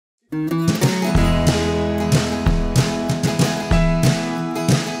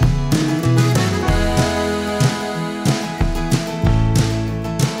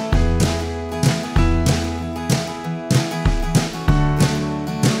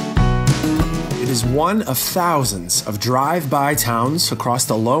is one of thousands of drive-by towns across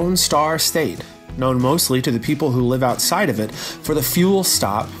the Lone Star State, known mostly to the people who live outside of it for the fuel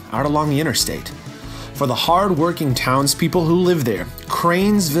stop out along the interstate. For the hard-working townspeople who live there,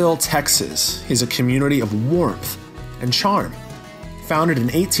 Kranesville, Texas is a community of warmth and charm. Founded in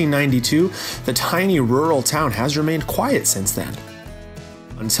 1892, the tiny rural town has remained quiet since then.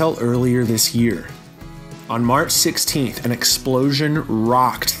 Until earlier this year. On March 16th, an explosion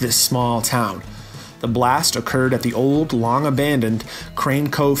rocked this small town. The blast occurred at the old, long-abandoned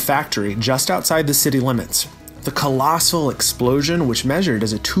Crane Cove factory just outside the city limits. The colossal explosion, which measured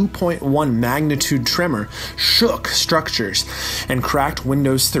as a 2.1 magnitude tremor, shook structures and cracked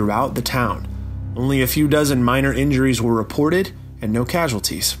windows throughout the town. Only a few dozen minor injuries were reported and no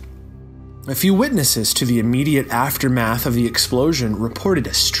casualties. A few witnesses to the immediate aftermath of the explosion reported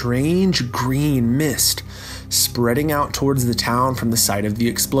a strange green mist spreading out towards the town from the site of the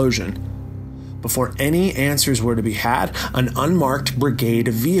explosion. Before any answers were to be had, an unmarked brigade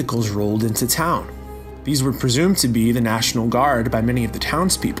of vehicles rolled into town. These were presumed to be the National Guard by many of the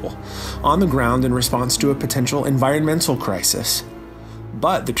townspeople, on the ground in response to a potential environmental crisis.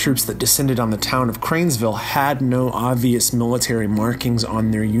 But the troops that descended on the town of Kranesville had no obvious military markings on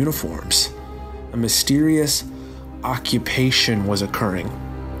their uniforms. A mysterious occupation was occurring.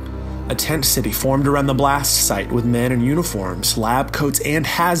 A tent city formed around the blast site with men in uniforms, lab coats, and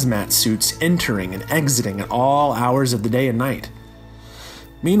hazmat suits entering and exiting at all hours of the day and night.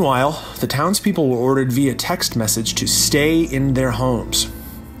 Meanwhile, the townspeople were ordered via text message to stay in their homes.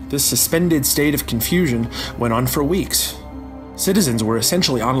 This suspended state of confusion went on for weeks. Citizens were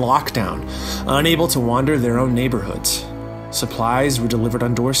essentially on lockdown, unable to wander their own neighborhoods. Supplies were delivered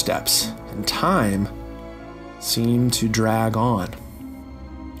on doorsteps, and time seemed to drag on.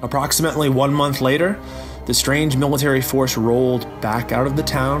 Approximately 1 month later, the strange military force rolled back out of the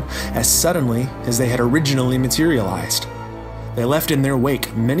town as suddenly as they had originally materialized. They left in their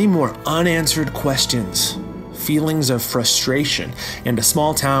wake many more unanswered questions, feelings of frustration, and a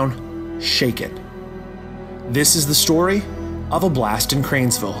small town shaken. This is the story of a blast in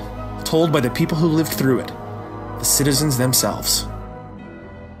Kranesville, told by the people who lived through it, the citizens themselves.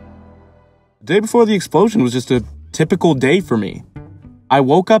 The day before the explosion was just a typical day for me. I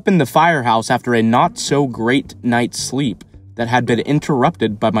woke up in the firehouse after a not-so-great night's sleep that had been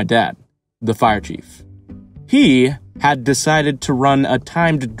interrupted by my dad, the fire chief. He had decided to run a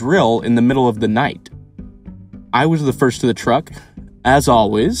timed drill in the middle of the night. I was the first to the truck, as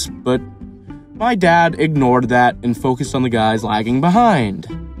always, but my dad ignored that and focused on the guys lagging behind.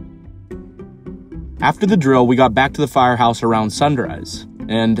 After the drill, we got back to the firehouse around sunrise,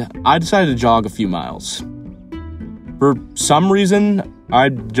 and I decided to jog a few miles. For some reason, I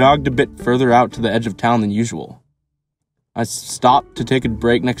jogged a bit further out to the edge of town than usual. I stopped to take a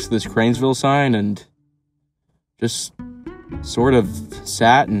break next to this Kranesville sign and just sort of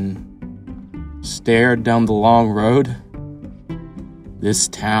sat and stared down the long road. This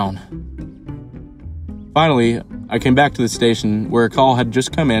town. Finally, I came back to the station where a call had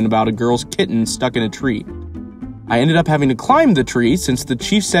just come in about a girl's kitten stuck in a tree. I ended up having to climb the tree since the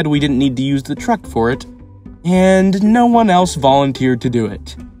chief said we didn't need to use the truck for it, and no one else volunteered to do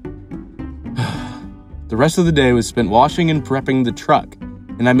it. The rest of the day was spent washing and prepping the truck,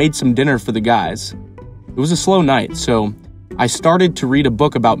 and I made some dinner for the guys. It was a slow night, so I started to read a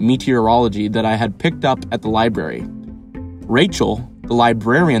book about meteorology that I had picked up at the library. Rachel, the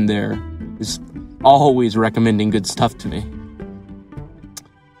librarian there, is always recommending good stuff to me.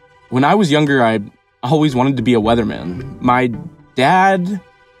 When I was younger, I always wanted to be a weatherman. My dad,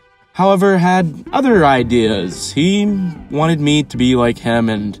 however, had other ideas. He wanted me to be like him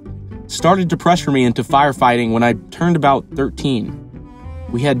and started to pressure me into firefighting when I turned about 13.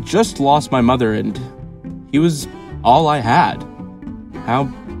 We had just lost my mother and he was all I had.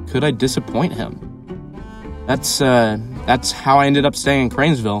 How could I disappoint him? That's how I ended up staying in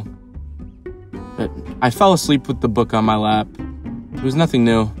Kranesville. But I fell asleep with the book on my lap. It was nothing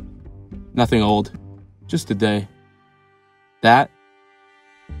new, nothing old, just a day. That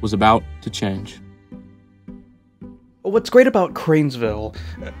was about to change. What's great about Kranesville,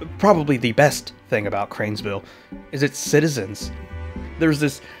 probably the best thing about Kranesville, is its citizens. There's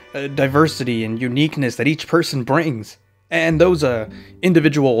this diversity and uniqueness that each person brings, and those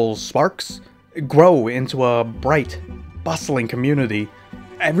individual sparks grow into a bright, bustling community.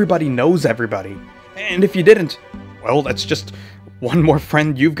 Everybody knows everybody, and if you didn't, well, that's just one more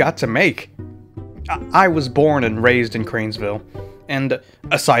friend you've got to make. I was born and raised in Kranesville, and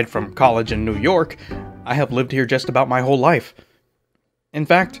aside from college in New York, I have lived here just about my whole life. In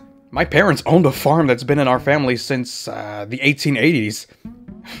fact, my parents owned a farm that's been in our family since the 1880s.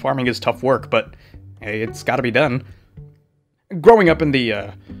 Farming is tough work, but Hey, it's gotta be done. Growing up in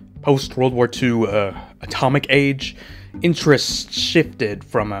the post-World War II atomic age, interests shifted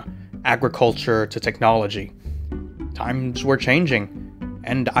from agriculture to technology. Times were changing,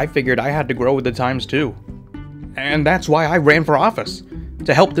 and I figured I had to grow with the times too. And that's why I ran for office,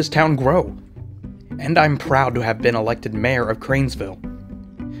 to help this town grow. And I'm proud to have been elected mayor of Kranesville.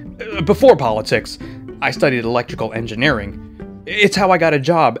 Before politics, I studied electrical engineering. It's how I got a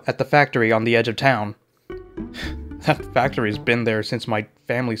job at the factory on the edge of town. That factory's been there since my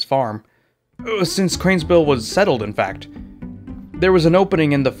family's farm. Since Kranesville was settled, in fact. There was an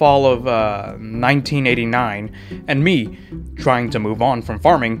opening in the fall of 1989, and me, trying to move on from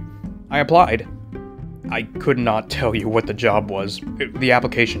farming, I applied. I could not tell you what the job was. The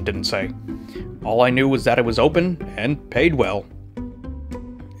application didn't say. All I knew was that it was open and paid well.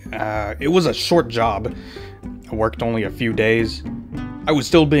 It was a short job. I worked only a few days. I was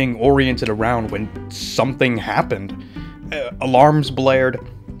still being oriented around when something happened. Alarms blared,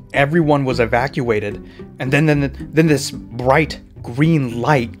 everyone was evacuated, and then this bright green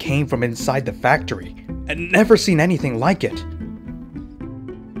light came from inside the factory. I'd never seen anything like it.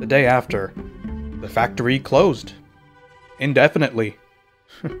 The day after, the factory closed. Indefinitely.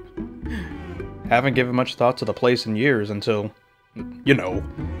 Haven't given much thought to the place in years until,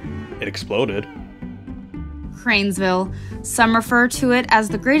 it exploded. Kranesville. Some refer to it as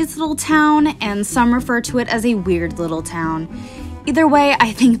the greatest little town, and some refer to it as a weird little town. Either way,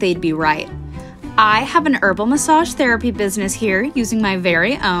 I think they'd be right. I have an herbal massage therapy business here using my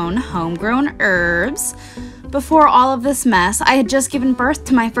very own homegrown herbs. Before all of this mess, I had just given birth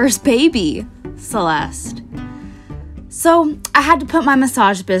to my first baby, Celeste. So I had to put my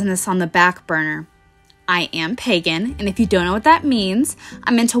massage business on the back burner. I am pagan, and if you don't know what that means,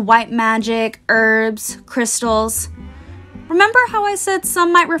 I'm into white magic, herbs, crystals. Remember how I said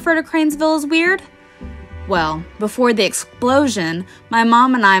some might refer to Kranesville as weird? Well, before the explosion, my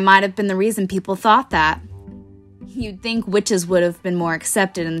mom and I might have been the reason people thought that. You'd think witches would have been more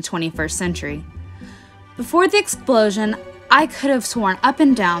accepted in the 21st century. Before the explosion, I could have sworn up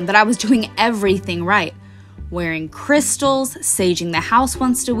and down that I was doing everything right. Wearing crystals, saging the house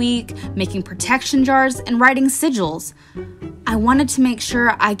once a week, making protection jars, and writing sigils. I wanted to make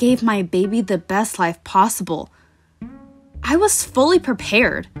sure I gave my baby the best life possible. I was fully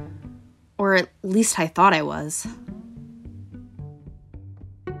prepared. Or at least I thought I was.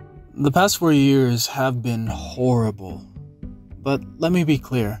 The past 4 years have been horrible. But let me be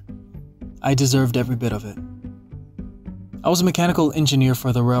clear. I deserved every bit of it. I was a mechanical engineer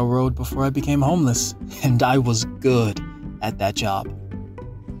for the railroad before I became homeless, and I was good at that job.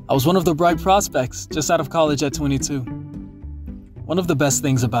 I was one of the bright prospects just out of college at 22. One of the best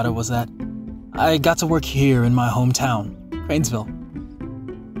things about it was that I got to work here in my hometown, Kranesville.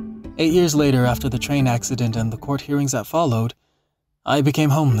 8 years later, after the train accident and the court hearings that followed, I became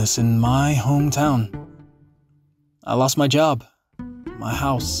homeless in my hometown. I lost my job, my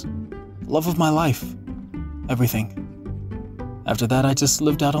house, the love of my life, everything. After that, I just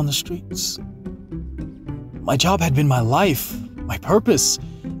lived out on the streets. My job had been my life, my purpose,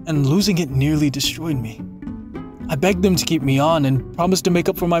 and losing it nearly destroyed me. I begged them to keep me on and promised to make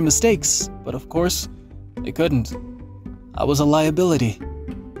up for my mistakes, but of course, they couldn't. I was a liability.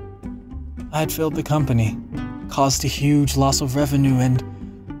 I had failed the company, caused a huge loss of revenue,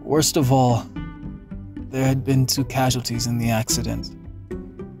 and worst of all, there had been 2 casualties in the accident.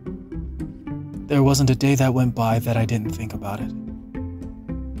 There wasn't a day that went by that I didn't think about it.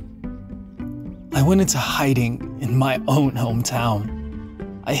 I went into hiding in my own hometown.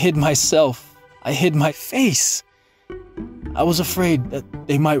 I hid myself. I hid my face. I was afraid that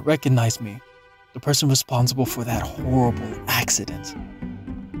they might recognize me, the person responsible for that horrible accident.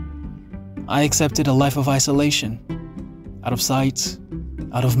 I accepted a life of isolation, out of sight,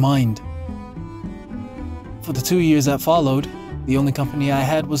 out of mind. For the 2 years that followed, the only company I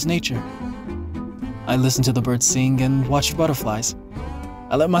had was nature. I listened to the birds sing and watched butterflies.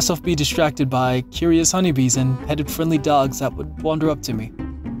 I let myself be distracted by curious honeybees and petted friendly dogs that would wander up to me.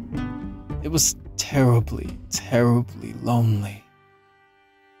 It was terribly, terribly lonely.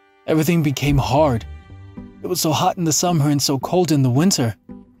 Everything became hard. It was so hot in the summer and so cold in the winter.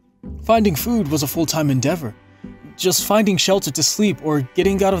 Finding food was a full-time endeavor. Just finding shelter to sleep or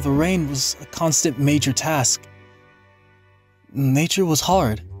getting out of the rain was a constant major task. Nature was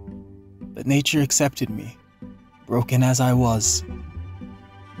hard. But nature accepted me, broken as I was.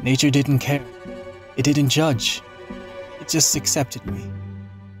 Nature didn't care. It didn't judge. It just accepted me,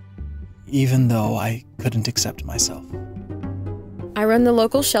 even though I couldn't accept myself. I run the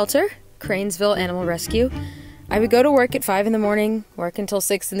local shelter, Kranesville Animal Rescue. I would go to work at 5 in the morning, work until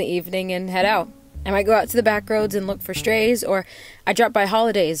 6 in the evening, and head out. I might go out to the back roads and look for strays, or I drop by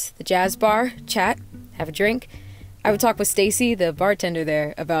Holidays, the jazz bar, chat, have a drink. I would talk with Stacy, the bartender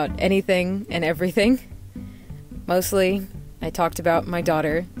there, about anything and everything. Mostly, I talked about my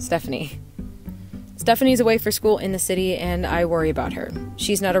daughter, Stephanie. Stephanie's away for school in the city, and I worry about her.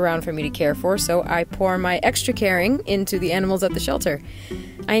 She's not around for me to care for, so I pour my extra caring into the animals at the shelter.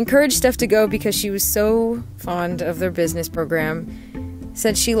 I encouraged Steph to go because she was so fond of their business program.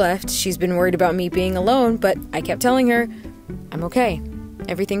 Since she left, she's been worried about me being alone, but I kept telling her, I'm okay.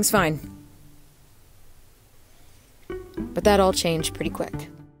 Everything's fine. But that all changed pretty quick.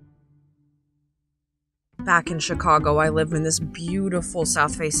 Back in Chicago, I live in this beautiful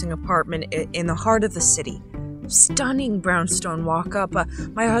south-facing apartment in the heart of the city. Stunning brownstone walk-up.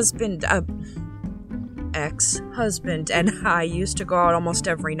 My husband, ex-husband, and I used to go out almost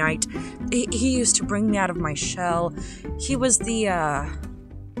every night. He used to bring me out of my shell. He was the,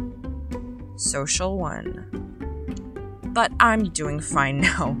 social one. But I'm doing fine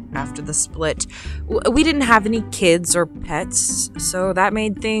now, after the split. We didn't have any kids or pets, so that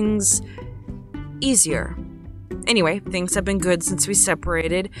made things easier. Anyway, things have been good since we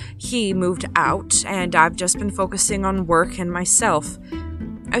separated. He moved out, and I've just been focusing on work and myself.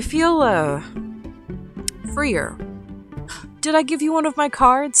 I feel, freer. Did I give you one of my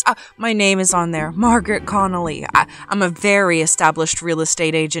cards? My name is on there, Margaret Connolly. I'm a very established real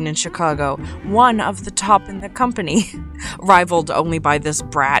estate agent in Chicago, one of the top in the company, rivaled only by this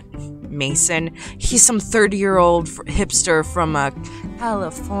brat, Mason. He's some 30-year-old hipster from,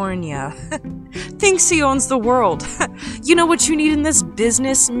 California. Thinks he owns the world. You know what you need in this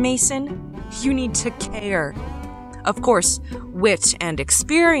business, Mason? You need to care. Of course, wit and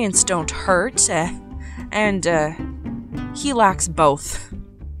experience don't hurt, he lacks both.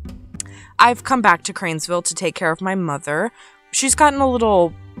 I've come back to Kranesville to take care of my mother. She's gotten a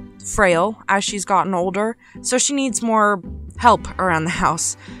little frail as she's gotten older, so she needs more help around the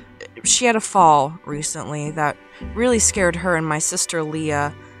house. She had a fall recently that really scared her and my sister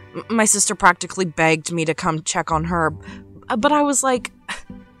Leah. My sister practically begged me to come check on her, but I was like,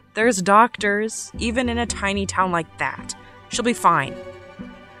 there's doctors, even in a tiny town like that. She'll be fine.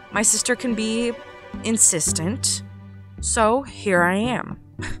 My sister can be insistent, so here I am.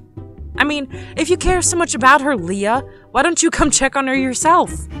 I mean, if you care so much about her, Leah, why don't you come check on her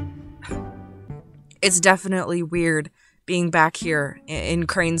yourself? It's definitely weird being back here in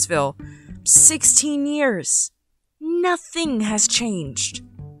Kranesville. 16 years. Nothing has changed.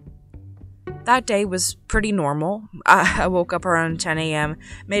 That day was pretty normal. I woke up around 10 a.m.,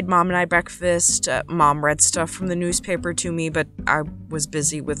 made Mom and I breakfast. Mom read stuff from the newspaper to me, but I was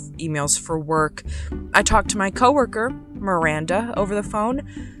busy with emails for work. I talked to my coworker, Miranda, over the phone.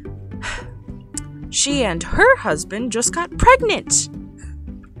 She and her husband just got pregnant.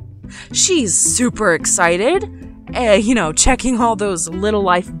 She's super excited, checking all those little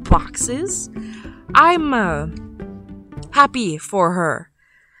life boxes. I'm, happy for her.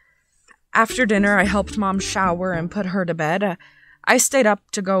 After dinner, I helped Mom shower and put her to bed. I stayed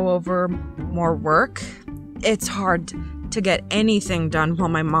up to go over more work. It's hard to get anything done while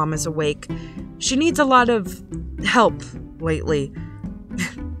my mom is awake. She needs a lot of help lately.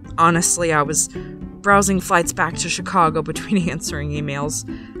 Honestly, I was browsing flights back to Chicago between answering emails.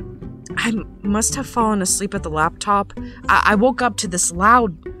 I must have fallen asleep at the laptop. I woke up to this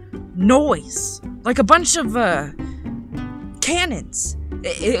loud noise, like a bunch of, cannons.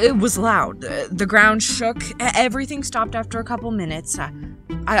 It was loud. The ground shook. Everything stopped after a couple minutes.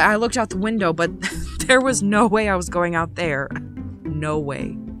 I looked out the window, but there was no way I was going out there. No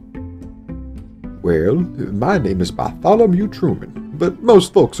way. Well, my name is Bartholomew Truman, but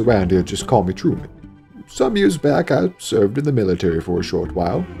most folks around here just call me Truman. Some years back, I served in the military for a short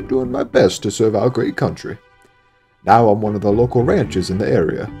while, doing my best to serve our great country. Now I'm one of the local ranchers in the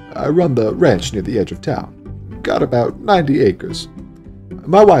area. I run the ranch near the edge of town. Got about 90 acres.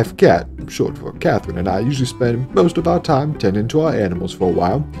 My wife, Kat, short for Catherine, and I usually spend most of our time tending to our animals for a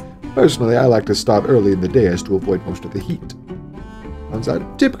while. Personally, I like to start early in the day as to avoid most of the heat.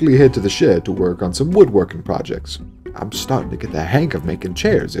 I typically head to the shed to work on some woodworking projects. I'm starting to get the hang of making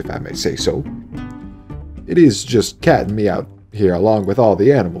chairs, if I may say so. It is just Kat and me out here, along with all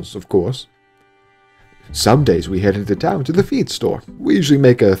the animals, of course. Some days we head into town to the feed store. We usually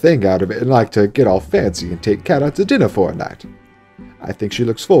make a thing out of it and like to get all fancy and take Kat out to dinner for a night. I think she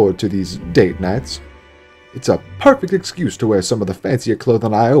looks forward to these date nights. It's a perfect excuse to wear some of the fancier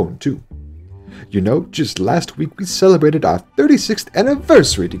clothing I own, too. You know, just last week we celebrated our 36th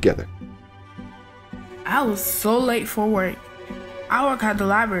anniversary together. I was so late for work. I work at the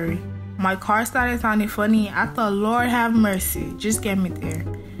library. My car started sounding funny. I thought, Lord have mercy, just get me there.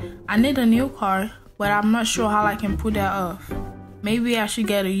 I need a new car, but I'm not sure how I can pull that off. Maybe I should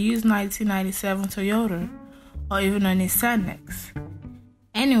get a used 1997 Toyota, or even a Nissan Next.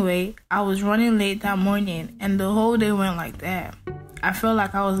 Anyway, I was running late that morning, and the whole day went like that. I felt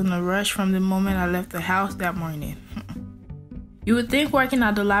like I was in a rush from the moment I left the house that morning. You would think working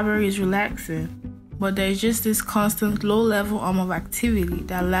at the library is relaxing, but there's just this constant low level of activity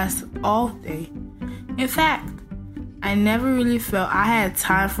that lasts all day. In fact, I never really felt I had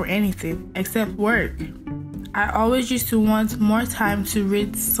time for anything except work. I always used to want more time to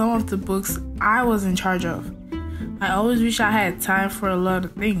read some of the books I was in charge of. I always wish I had time for a lot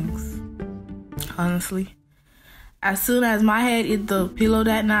of things. Honestly, as soon as my head hit the pillow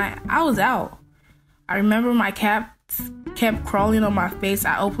that night, I was out. I remember my cat kept crawling on my face.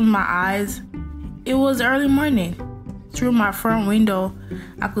 I opened my eyes. It was early morning. Through my front window,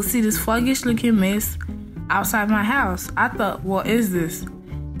 I could see this foggish looking mist outside my house. I thought, what is this?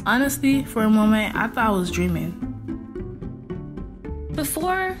 Honestly, for a moment, I thought I was dreaming.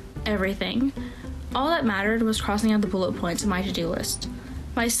 Before everything, all that mattered was crossing out the bullet points of my to-do list.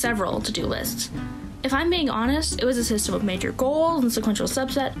 My several to-do lists. If I'm being honest, it was a system of major goals and sequential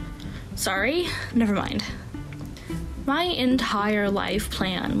subset. Sorry, never mind. My entire life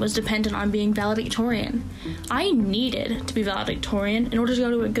plan was dependent on being valedictorian. I needed to be valedictorian in order to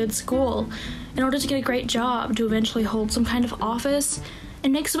go to a good school, in order to get a great job, to eventually hold some kind of office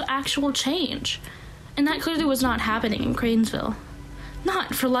and make some actual change. And that clearly was not happening in Kranesville.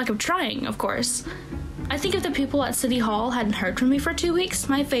 Not for lack of trying, of course. I think if the people at City Hall hadn't heard from me for 2 weeks,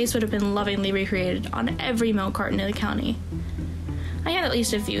 my face would have been lovingly recreated on every milk carton in the county. I had at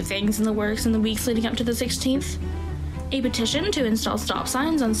least a few things in the works in the weeks leading up to the 16th. A petition to install stop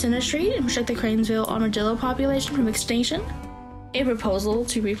signs on Center Street and protect the Kranesville armadillo population from extinction. A proposal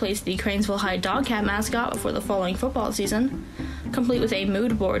to replace the Kranesville High Dogcat mascot before the following football season, complete with a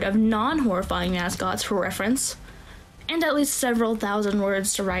mood board of non-horrifying mascots for reference. And at least several thousand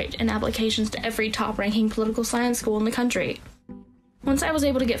words to write in applications to every top-ranking political science school in the country. Once I was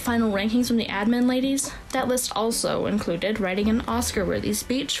able to get final rankings from the admin ladies, that list also included writing an Oscar-worthy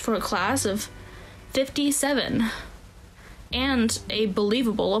speech for a class of 57. And a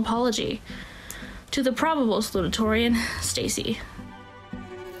believable apology to the probable salutatorian, Stacy.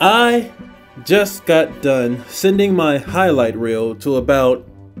 I just got done sending my highlight reel to about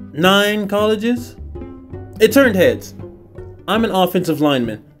 9 colleges. It turned heads. I'm an offensive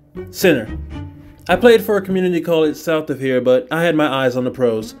lineman, center. I played for a community college south of here, but I had my eyes on the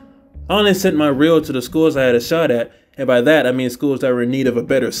pros. I only sent my reel to the schools I had a shot at, and by that I mean schools that were in need of a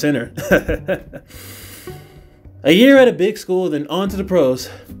better center. A year at a big school, then on to the pros.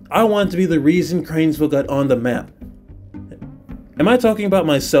 I wanted to be the reason Kranesville got on the map. Am I talking about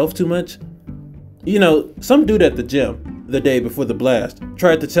myself too much? You know, some dude at the gym, the day before the blast,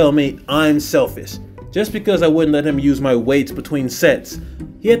 tried to tell me I'm selfish, just because I wouldn't let him use my weights between sets.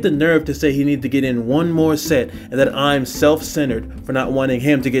 He had the nerve to say he needed to get in one more set and that I'm self-centered for not wanting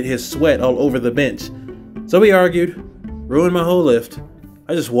him to get his sweat all over the bench. So we argued, ruined my whole lift.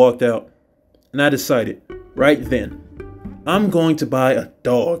 I just walked out, and I decided, right then, I'm going to buy a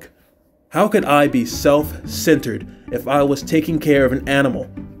dog. How could I be self-centered if I was taking care of an animal?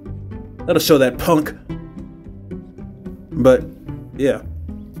 That'll show that punk. But, yeah,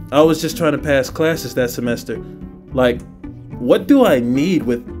 I was just trying to pass classes that semester. Like, what do I need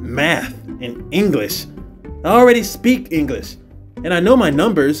with math and English? I already speak English, and I know my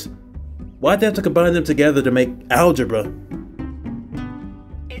numbers. Why'd they have to combine them together to make algebra?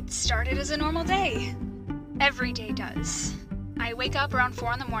 It started as a normal day. Every day does. I wake up around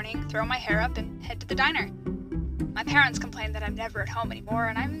 4 in the morning, throw my hair up, and head to the diner. My parents complain that I'm never at home anymore,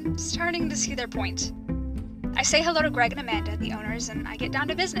 and I'm starting to see their point. I say hello to Greg and Amanda, the owners, and I get down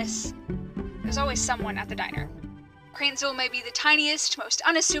to business. There's always someone at the diner. Kranesville may be the tiniest, most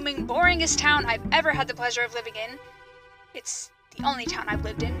unassuming, boringest town I've ever had the pleasure of living in. It's the only town I've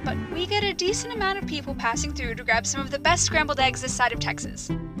lived in, but we get a decent amount of people passing through to grab some of the best scrambled eggs this side of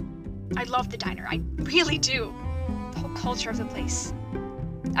Texas. I love the diner, I really do. The whole culture of the place.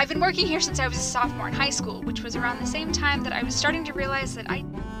 I've been working here since I was a sophomore in high school, which was around the same time that I was starting to realize that I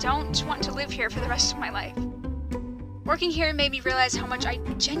don't want to live here for the rest of my life. Working here made me realize how much I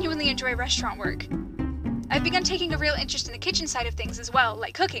genuinely enjoy restaurant work. I've begun taking a real interest in the kitchen side of things as well,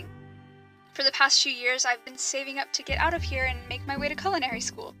 like cooking. For the past few years, I've been saving up to get out of here and make my way to culinary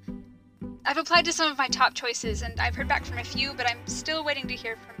school. I've applied to some of my top choices, and I've heard back from a few, but I'm still waiting to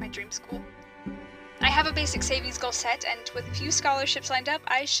hear from my dream school. I have a basic savings goal set, and with a few scholarships lined up,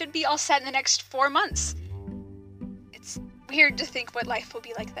 I should be all set in the next 4 months. It's weird to think what life will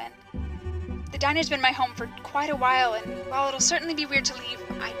be like then. The diner's been my home for quite a while, and while it'll certainly be weird to leave,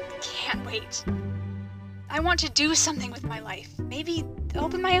 I can't wait. I want to do something with my life. Maybe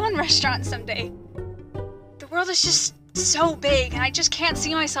open my own restaurant someday. The world is just so big, and I just can't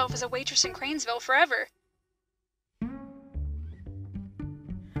see myself as a waitress in Kranesville forever.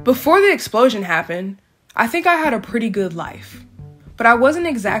 Before the explosion happened, I think I had a pretty good life, but I wasn't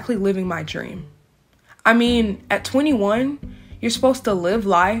exactly living my dream. I mean, at 21, you're supposed to live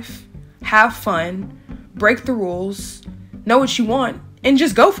life, have fun, break the rules, know what you want, and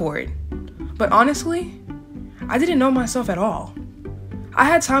just go for it. But honestly, I didn't know myself at all. I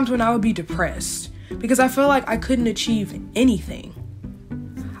had times when I would be depressed because I felt like I couldn't achieve anything.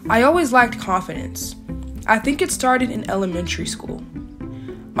 I always lacked confidence. I think it started in elementary school.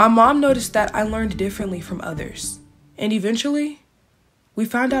 My mom noticed that I learned differently from others, and eventually, we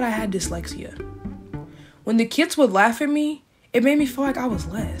found out I had dyslexia. When the kids would laugh at me, it made me feel like I was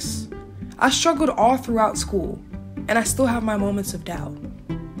less. I struggled all throughout school, and I still have my moments of doubt.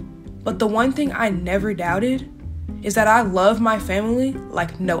 But the one thing I never doubted is that I love my family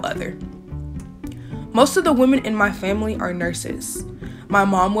like no other. Most of the women in my family are nurses. My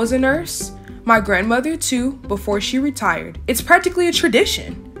mom was a nurse, my grandmother too, before she retired. It's practically a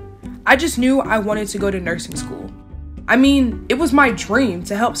tradition. I just knew I wanted to go to nursing school. I mean, it was my dream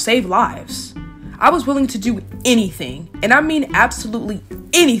to help save lives. I was willing to do anything, and I mean absolutely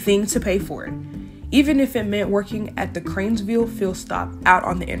anything, to pay for it, even if it meant working at the Kranesville fuel stop out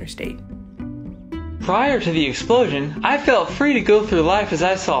on the interstate. Prior to the explosion, I felt free to go through life as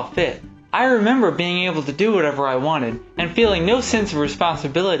I saw fit. I remember being able to do whatever I wanted, and feeling no sense of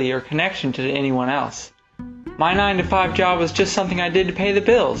responsibility or connection to anyone else. My 9-to-5 job was just something I did to pay the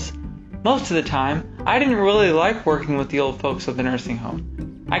bills. Most of the time, I didn't really like working with the old folks at the nursing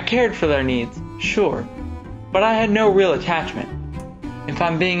home. I cared for their needs, sure, but I had no real attachment. If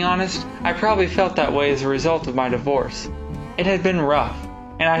I'm being honest, I probably felt that way as a result of my divorce. It had been rough,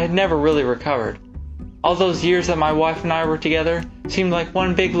 and I had never really recovered. All those years that my wife and I were together seemed like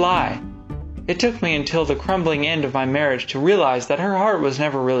one big lie. It took me until the crumbling end of my marriage to realize that her heart was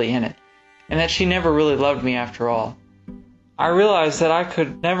never really in it, and that she never really loved me after all. I realized that I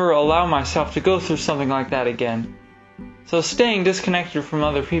could never allow myself to go through something like that again. So staying disconnected from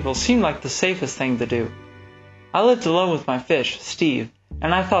other people seemed like the safest thing to do. I lived alone with my fish, Steve,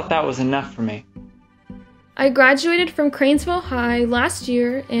 and I thought that was enough for me. I graduated from Kranesville High last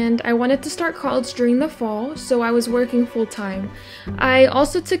year, and I wanted to start college during the fall, so I was working full-time. I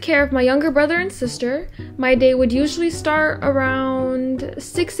also took care of my younger brother and sister. My day would usually start around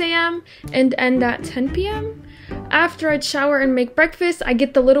 6 a.m. and end at 10 p.m. After I'd shower and make breakfast, I'd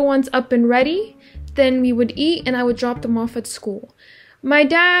get the little ones up and ready. Then we would eat, and I would drop them off at school. My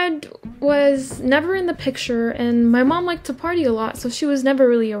dad was never in the picture, and my mom liked to party a lot, so she was never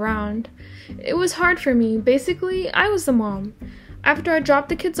really around. It was hard for me. Basically, I was the mom. After I dropped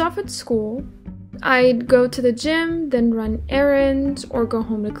the kids off at school, I'd go to the gym, then run errands, or go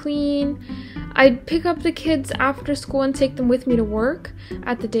home to clean. I'd pick up the kids after school and take them with me to work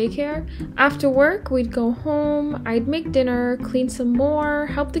at the daycare. After work, we'd go home, I'd make dinner, clean some more,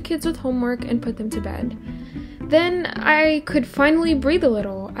 help the kids with homework, and put them to bed. Then I could finally breathe a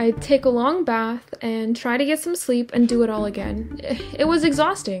little. I'd take a long bath and try to get some sleep and do it all again. It was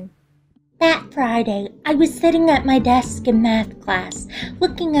exhausting. That Friday, I was sitting at my desk in math class,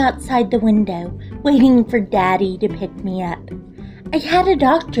 looking outside the window, waiting for Daddy to pick me up. I had a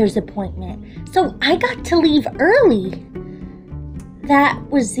doctor's appointment, so I got to leave early. That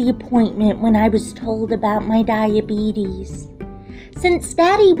was the appointment when I was told about my diabetes. Since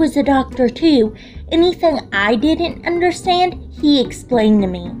Daddy was a doctor too, anything I didn't understand, he explained to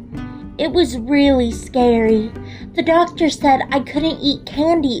me. It was really scary. The doctor said I couldn't eat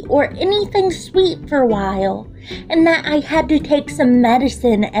candy or anything sweet for a while, and that I had to take some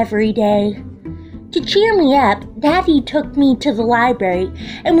medicine every day. To cheer me up, Daddy took me to the library,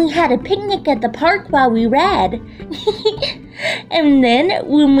 and we had a picnic at the park while we read. And then,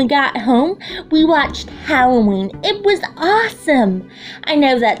 when we got home, we watched Halloween. It was awesome. I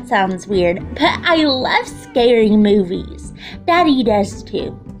know that sounds weird, but I love scary movies. Daddy does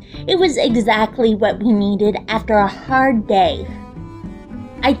too. It was exactly what we needed after a hard day.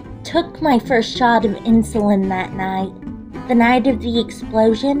 I took my first shot of insulin that night. The night of the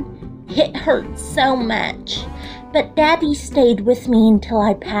explosion, it hurt so much, but Daddy stayed with me until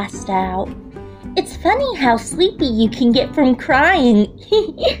I passed out. It's funny how sleepy you can get from crying.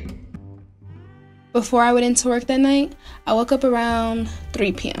 Before I went into work that night, I woke up around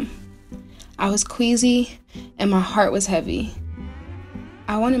 3 p.m. I was queasy and my heart was heavy.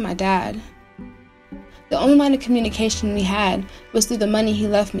 I wanted my dad. The only line of communication we had was through the money he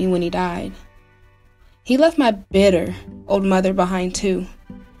left me when he died. He left my bitter old mother behind too.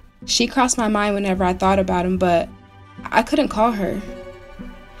 She crossed my mind whenever I thought about him, but I couldn't call her.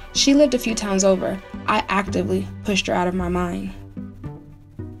 She lived a few towns over. I actively pushed her out of my mind.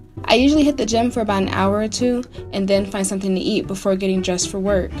 I usually hit the gym for about an hour or two and then find something to eat before getting dressed for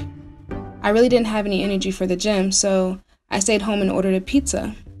work. I really didn't have any energy for the gym, so I stayed home and ordered a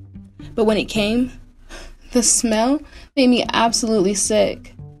pizza. But when it came, the smell made me absolutely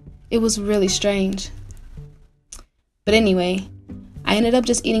sick. It was really strange. But anyway, I ended up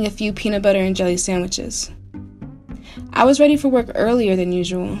just eating a few peanut butter and jelly sandwiches. I was ready for work earlier than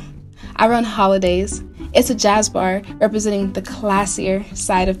usual. I run Holidays. It's a jazz bar representing the classier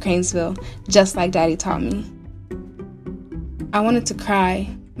side of Kranesville, just like Daddy taught me. I wanted to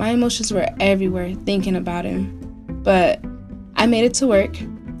cry. My emotions were everywhere thinking about him. But I made it to work,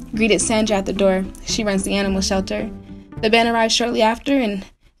 greeted Sandra at the door. She runs the animal shelter. The band arrived shortly after, and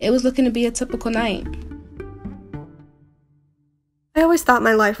it was looking to be a typical night. I always thought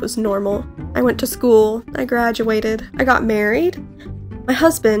my life was normal. I went to school, I graduated, I got married. My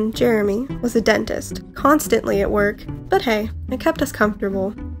husband, Jeremy, was a dentist, constantly at work, but hey, it kept us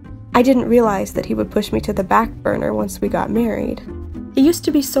comfortable. I didn't realize that he would push me to the back burner once we got married. He used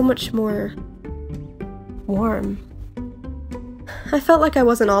to be so much more warm. I felt like I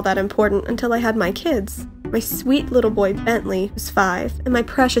wasn't all that important until I had my kids. My sweet little boy Bentley, who's 5, and my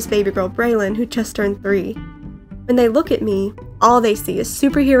precious baby girl Braylon, who just turned 3. When they look at me, all they see is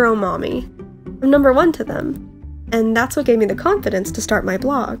superhero mommy. I'm number 1 to them. And that's what gave me the confidence to start my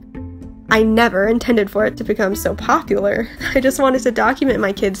blog. I never intended for it to become so popular. I just wanted to document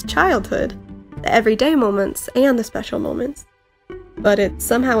my kids' childhood, the everyday moments and the special moments. But it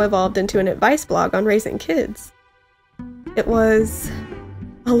somehow evolved into an advice blog on raising kids. It was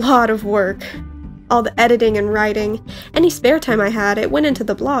a lot of work. All the editing and writing, any spare time I had, it went into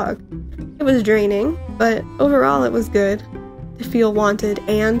the blog. It was draining, but overall it was good. To feel wanted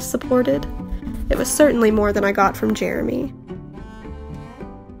and supported. It was certainly more than I got from Jeremy.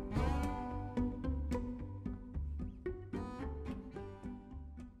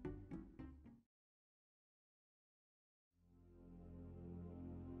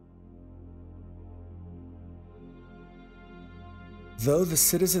 Though the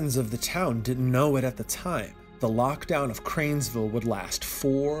citizens of the town didn't know it at the time, the lockdown of Kranesville would last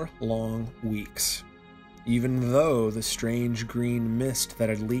 4 long weeks. Even though the strange green mist that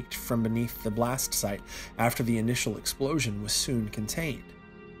had leaked from beneath the blast site after the initial explosion was soon contained.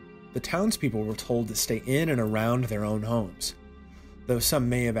 The townspeople were told to stay in and around their own homes. Though some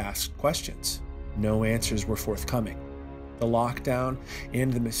may have asked questions, no answers were forthcoming. The lockdown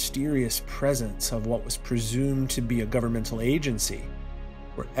and the mysterious presence of what was presumed to be a governmental agency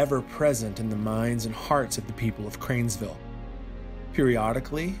were ever present in the minds and hearts of the people of Kranesville.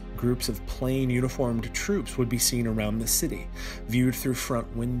 Periodically, groups of plain uniformed troops would be seen around the city, viewed through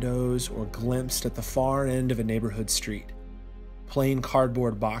front windows or glimpsed at the far end of a neighborhood street. Plain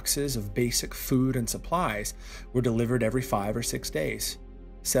cardboard boxes of basic food and supplies were delivered every 5 or 6 days,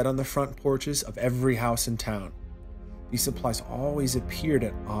 set on the front porches of every house in town. These supplies always appeared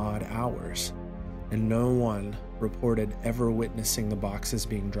at odd hours, and no one reported ever witnessing the boxes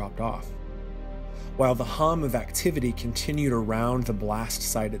being dropped off. While the hum of activity continued around the blast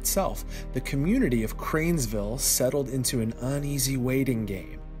site itself, the community of Kranesville settled into an uneasy waiting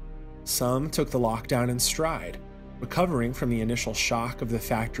game. Some took the lockdown in stride, recovering from the initial shock of the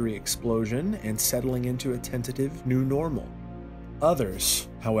factory explosion and settling into a tentative new normal. Others,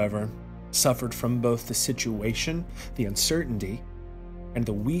 however, suffered from both the situation, the uncertainty, and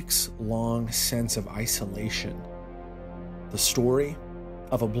the weeks-long sense of isolation. The story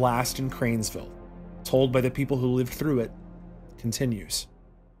of a blast in Kranesville, told by the people who lived through it, continues.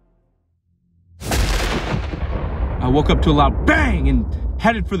 I woke up to a loud bang and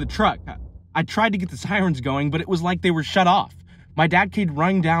headed for the truck. I tried to get the sirens going, but it was like they were shut off. My dad came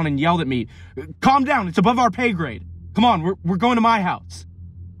running down and yelled at me, "Calm down, it's above our pay grade. Come on, we're going to my house."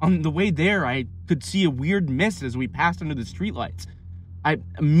 On the way there, I could see a weird mist as we passed under the streetlights. I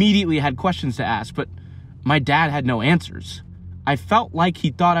immediately had questions to ask, but my dad had no answers. I felt like he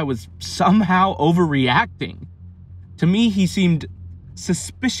thought I was somehow overreacting. To me, he seemed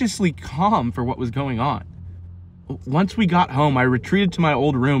suspiciously calm for what was going on. Once we got home, I retreated to my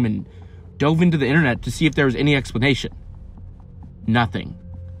old room and dove into the internet to see if there was any explanation. Nothing.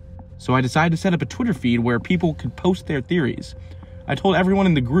 So I decided to set up a Twitter feed where people could post their theories. I told everyone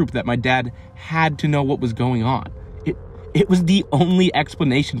in the group that my dad had to know what was going on. It was the only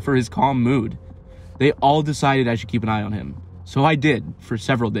explanation for his calm mood. They all decided I should keep an eye on him. So I did, for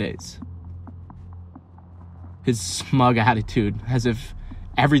several days. His smug attitude, as if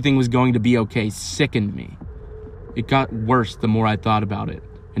everything was going to be okay, sickened me. It got worse the more I thought about it.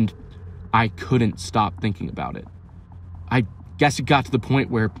 and I couldn't stop thinking about it. I guess it got to the point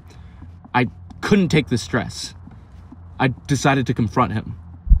where I couldn't take the stress. I decided to confront him.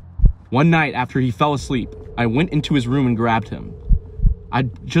 One night after he fell asleep, I went into his room and grabbed him. I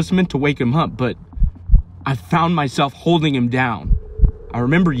just meant to wake him up, but I found myself holding him down. I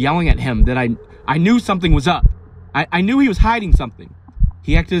remember yelling at him that I knew something was up. I knew he was hiding something.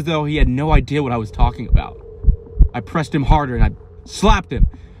 He acted as though he had no idea what I was talking about. I pressed him harder and I slapped him.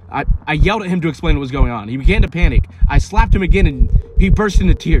 I yelled at him to explain what was going on. He began to panic. I slapped him again and he burst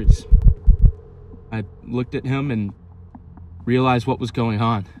into tears. I looked at him and realized what was going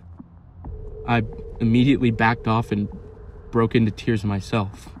on. I immediately backed off and broke into tears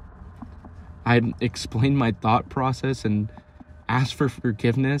myself. I explained my thought process and asked for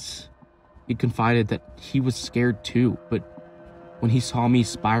forgiveness. He confided that he was scared too, but when he saw me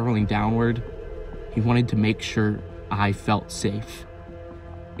spiraling downward, he wanted to make sure I felt safe.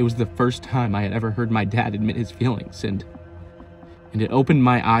 It was the first time I had ever heard my dad admit his feelings, and it opened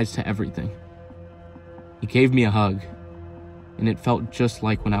my eyes to everything. He gave me a hug, and it felt just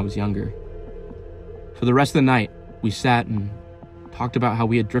like when I was younger. For the rest of the night, we sat and talked about how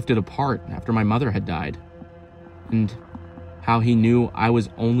we had drifted apart after my mother had died, and how he knew I was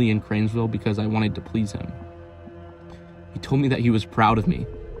only in Kranesville because I wanted to please him. He told me that he was proud of me,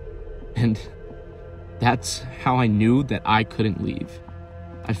 and that's how I knew that I couldn't leave.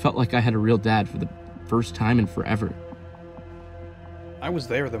 I felt like I had a real dad for the first time in forever. I was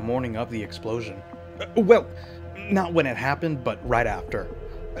there the morning of the explosion. Well, not when it happened, but right after.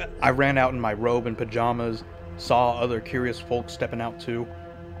 I ran out in my robe and pajamas, saw other curious folks stepping out too.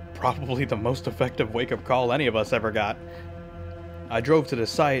 Probably the most effective wake-up call any of us ever got. I drove to the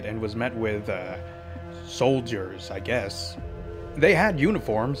site and was met with, soldiers, I guess. They had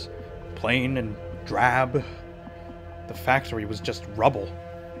uniforms, plain and drab. The factory was just rubble.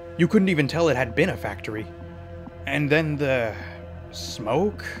 You couldn't even tell it had been a factory. And then the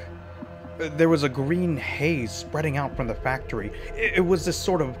smoke? There was a green haze spreading out from the factory. It was this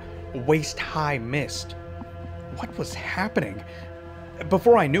sort of waist-high mist. What was happening?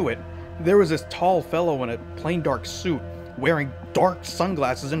 Before I knew it, there was this tall fellow in a plain dark suit, wearing dark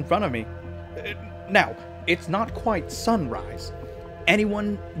sunglasses in front of me. Now, it's not quite sunrise.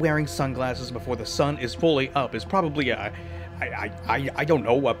 Anyone wearing sunglasses before the sun is fully up is probably I don't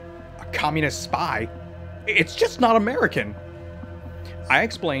know, a communist spy. It's just not American. I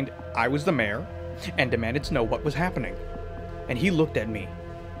explained I was the mayor and demanded to know what was happening. And he looked at me.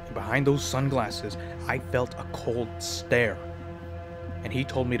 And behind those sunglasses, I felt a cold stare. And he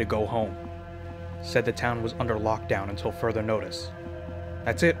told me to go home. Said the town was under lockdown until further notice.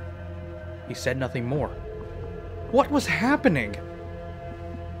 That's it. He said nothing more. What was happening?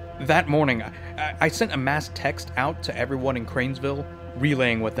 That morning, I sent a mass text out to everyone in Kranesville,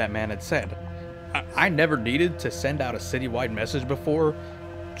 relaying what that man had said. I never needed to send out a citywide message before,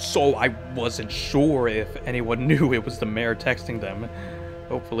 so I wasn't sure if anyone knew it was the mayor texting them.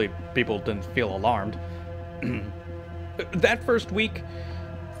 Hopefully people didn't feel alarmed. That first week,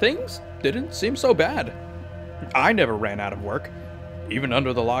 things didn't seem so bad. I never ran out of work. Even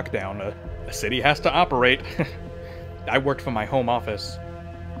under the lockdown, a city has to operate. I worked from my home office.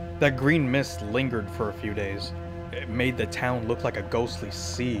 That green mist lingered for a few days. It made the town look like a ghostly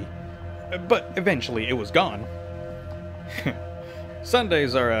sea. But eventually it was gone.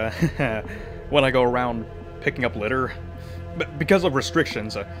 Sundays are when I go around picking up litter. But because of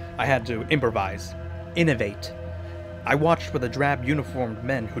restrictions, I had to improvise, innovate. I watched for the drab uniformed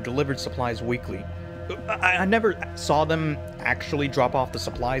men who delivered supplies weekly. I never saw them actually drop off the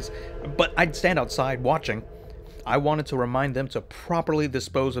supplies, but I'd stand outside watching. I wanted to remind them to properly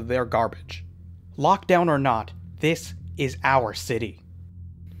dispose of their garbage. Lockdown or not, this is our city.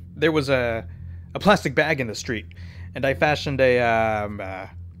 There was a plastic bag in the street, and I fashioned a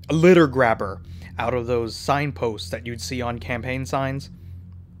litter grabber out of those signposts that you'd see on campaign signs.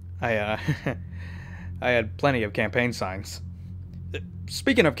 I had plenty of campaign signs.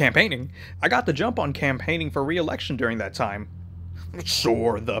 Speaking of campaigning, I got the jump on campaigning for re-election during that time.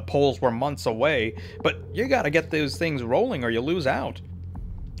 Sure, the polls were months away, but you gotta get those things rolling or you lose out.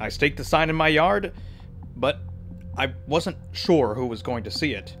 I staked the sign in my yard, but I wasn't sure who was going to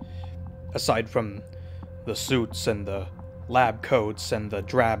see it. Aside from the suits and the lab coats and the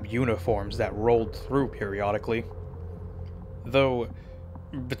drab uniforms that rolled through periodically. Though,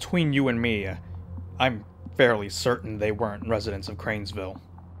 between you and me, I'm fairly certain they weren't residents of Kranesville.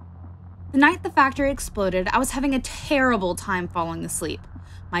 The night the factory exploded, I was having a terrible time falling asleep.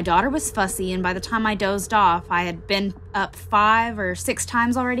 My daughter was fussy, and by the time I dozed off, I had been up 5 or 6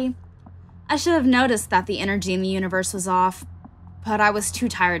 times already. I should have noticed that the energy in the universe was off, but I was too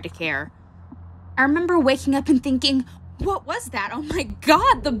tired to care. I remember waking up and thinking, what was that? Oh my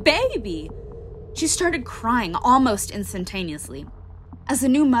God, the baby! She started crying almost instantaneously. As a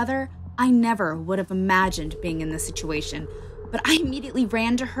new mother, I never would have imagined being in this situation, but I immediately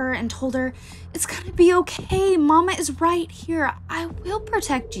ran to her and told her, it's gonna be okay, Mama is right here, I will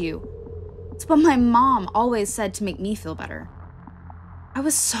protect you. It's what my mom always said to make me feel better. I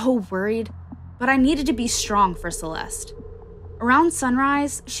was so worried, but I needed to be strong for Celeste. Around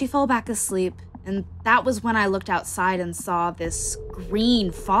sunrise, she fell back asleep, and that was when I looked outside and saw this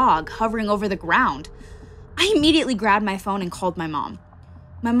green fog hovering over the ground. I immediately grabbed my phone and called my mom.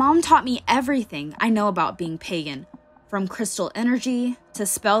 My mom taught me everything I know about being pagan, from crystal energy to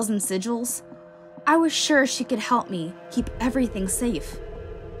spells and sigils. I was sure she could help me keep everything safe,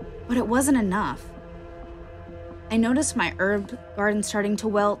 but it wasn't enough. I noticed my herb garden starting to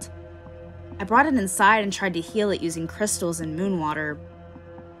wilt. I brought it inside and tried to heal it using crystals and moon water,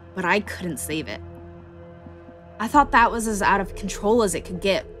 but I couldn't save it. I thought that was as out of control as it could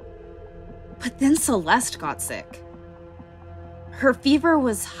get. But then Celeste got sick. Her fever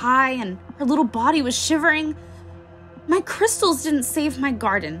was high and her little body was shivering. My crystals didn't save my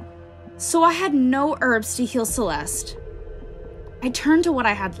garden, so I had no herbs to heal Celeste. I turned to what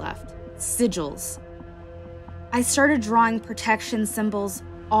I had left, sigils. I started drawing protection symbols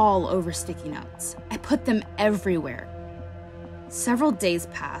all over sticky notes. I put them everywhere. Several days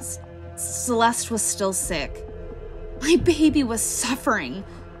passed. Celeste was still sick. My baby was suffering,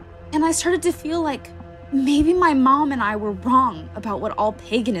 and I started to feel like maybe my mom and I were wrong about what all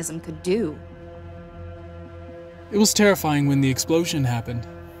paganism could do. It was terrifying when the explosion happened.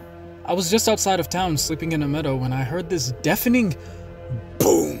 I was just outside of town sleeping in a meadow when I heard this deafening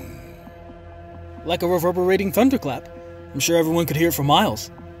boom, like a reverberating thunderclap. I'm sure everyone could hear it for miles.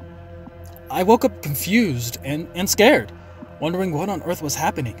 I woke up confused and scared, wondering what on earth was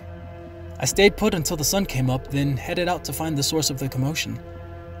happening. I stayed put until the sun came up, then headed out to find the source of the commotion.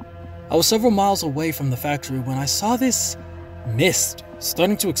 I was several miles away from the factory when I saw this mist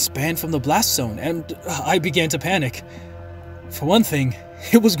starting to expand from the blast zone, and I began to panic. For one thing,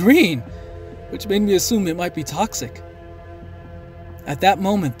 it was green, which made me assume it might be toxic. At that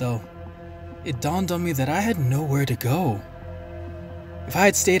moment, though, it dawned on me that I had nowhere to go. If I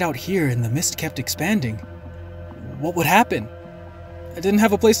had stayed out here and the mist kept expanding, what would happen? I didn't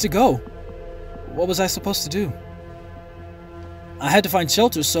have a place to go. What was I supposed to do? I had to find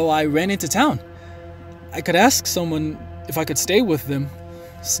shelter, so I ran into town. I could ask someone if I could stay with them,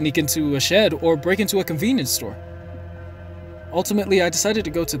 sneak into a shed, or break into a convenience store. Ultimately, I decided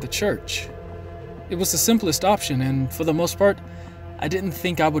to go to the church. It was the simplest option, and for the most part, I didn't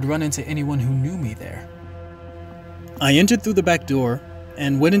think I would run into anyone who knew me there. I entered through the back door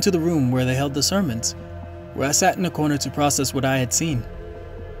and went into the room where they held the sermons, where I sat in a corner to process what I had seen.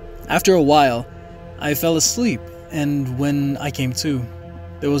 After a while, I fell asleep, and when I came to,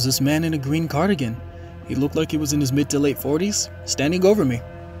 there was this man in a green cardigan. He looked like he was in his mid to late 40s, standing over me.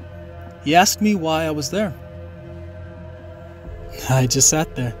 He asked me why I was there. I just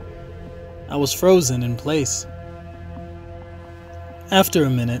sat there. I was frozen in place. After a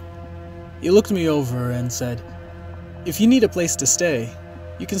minute, he looked me over and said, "If you need a place to stay,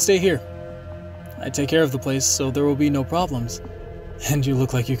 you can stay here. I take care of the place, so there will be no problems. And you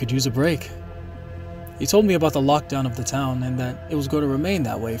look like you could use a break." He told me about the lockdown of the town and that it was going to remain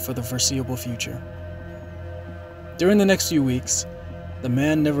that way for the foreseeable future. During the next few weeks, the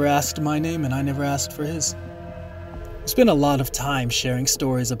man never asked my name and I never asked for his. We spent a lot of time sharing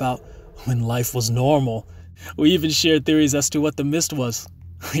stories about when life was normal. We even shared theories as to what the mist was.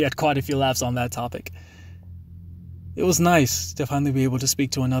 We had quite a few laughs on that topic. It was nice to finally be able to speak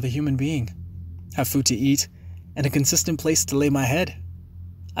to another human being, have food to eat, and a consistent place to lay my head.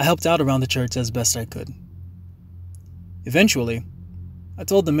 I helped out around the church as best I could. Eventually, I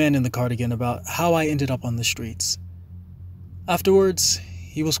told the man in the cardigan about how I ended up on the streets. Afterwards,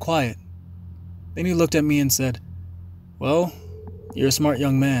 he was quiet. Then he looked at me and said, "Well, you're a smart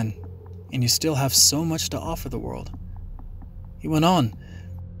young man, and you still have so much to offer the world." He went on,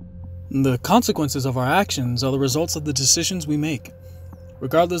 "The consequences of our actions are the results of the decisions we make.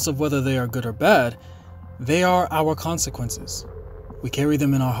 Regardless of whether they are good or bad, they are our consequences. We carry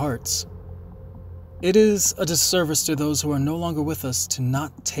them in our hearts. It is a disservice to those who are no longer with us to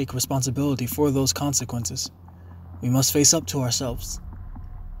not take responsibility for those consequences. We must face up to ourselves.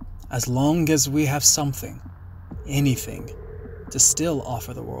 As long as we have something, anything, to still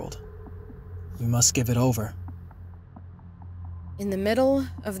offer the world, we must give it over." In the middle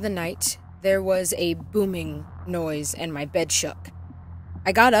of the night, there was a booming noise and my bed shook.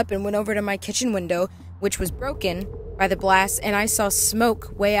 I got up and went over to my kitchen window, which was broken by the blast, and I saw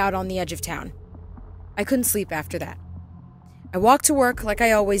smoke way out on the edge of town. I couldn't sleep after that. I walked to work like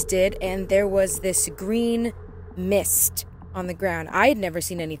I always did, and there was this green mist on the ground. I had never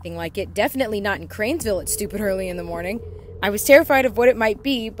seen anything like it, definitely not in Kranesville at stupid early in the morning. I was terrified of what it might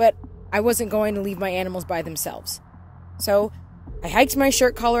be, but I wasn't going to leave my animals by themselves. So I hiked my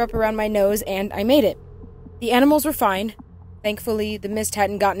shirt collar up around my nose, and I made it. The animals were fine. Thankfully, the mist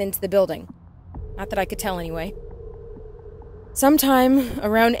hadn't gotten into the building. Not that I could tell anyway. Sometime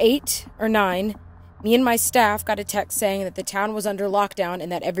around 8 or 9, me and my staff got a text saying that the town was under lockdown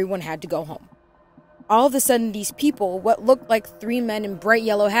and that everyone had to go home. All of a sudden, these people, what looked like 3 men in bright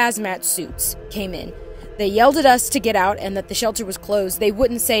yellow hazmat suits, came in. They yelled at us to get out and that the shelter was closed. They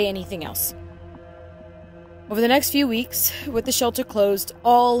wouldn't say anything else. Over the next few weeks, with the shelter closed,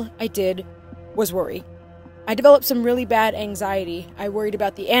 all I did was worry. I developed some really bad anxiety. I worried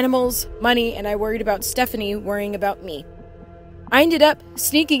about the animals, money, and I worried about Stephanie worrying about me. I ended up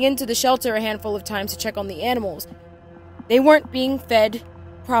sneaking into the shelter a handful of times to check on the animals. They weren't being fed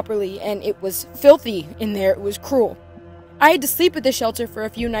properly, and it was filthy in there. It was cruel. I had to sleep at the shelter for a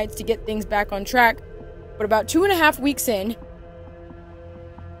few nights to get things back on track, but about 2.5 weeks in,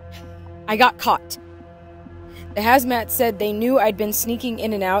 I got caught. The hazmat said they knew I'd been sneaking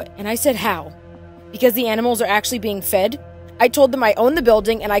in and out, and I said how? Because the animals are actually being fed? I told them I owned the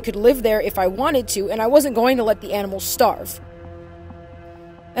building and I could live there if I wanted to, and I wasn't going to let the animals starve.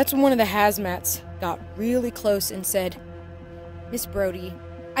 That's when one of the hazmats got really close and said, "Miss Brody,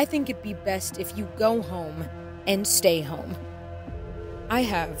 I think it'd be best if you go home and stay home." I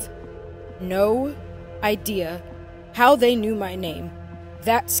have no idea how they knew my name.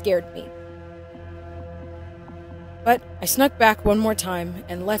 That scared me. But I snuck back one more time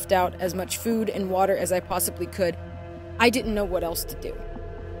and left out as much food and water as I possibly could. I didn't know what else to do.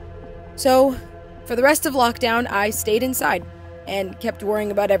 So, for the rest of lockdown, I stayed inside and kept worrying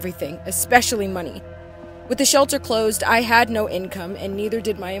about everything, especially money. With the shelter closed, I had no income, and neither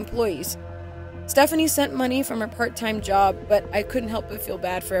did my employees. Stephanie sent money from her part-time job, but I couldn't help but feel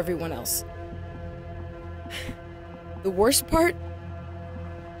bad for everyone else. The worst part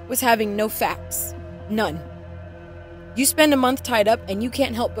was having no facts. None. You spend a month tied up, and you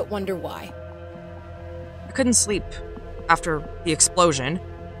can't help but wonder why. I couldn't sleep after the explosion.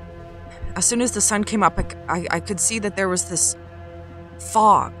 As soon as the sun came up, I could see that there was this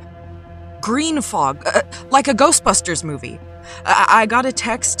fog. Green fog, like a Ghostbusters movie. I got a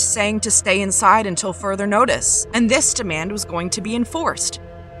text saying to stay inside until further notice, and this demand was going to be enforced.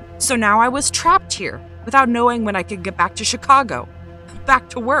 So now I was trapped here, without knowing when I could get back to Chicago, back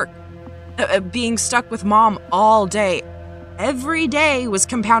to work. Being stuck with Mom all day. Every day was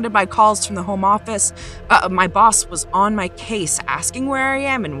compounded by calls from the home office. My boss was on my case, asking where I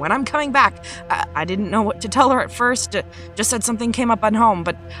am and when I'm coming back. I didn't know what to tell her at first. Just said something came up at home,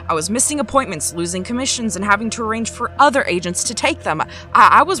 but I was missing appointments, losing commissions, and having to arrange for other agents to take them.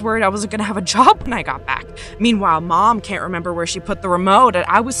 I was worried I wasn't going to have a job when I got back. Meanwhile, Mom can't remember where she put the remote.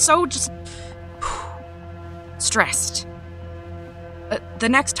 I was so just stressed. The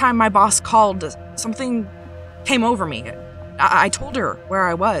next time my boss called, something came over me. I told her where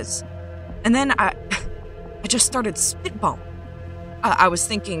I was. And then I just started spitballing. I was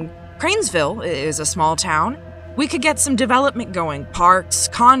thinking, Kranesville is a small town. We could get some development going. Parks,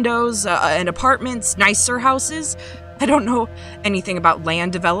 condos, and apartments, nicer houses. I don't know anything about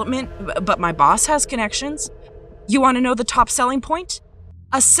land development, but my boss has connections. You want to know the top selling point?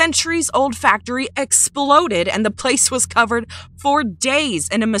 A centuries-old factory exploded and the place was covered for days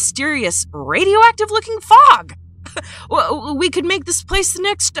in a mysterious, radioactive-looking fog. We could make this place the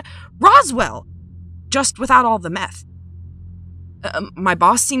next Roswell, just without all the meth. My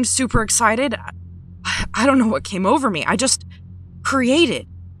boss seemed super excited. I don't know what came over me. I just created.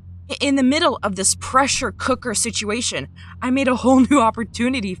 In the middle of this pressure cooker situation, I made a whole new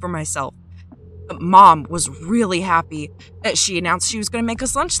opportunity for myself. Mom was really happy. She announced she was going to make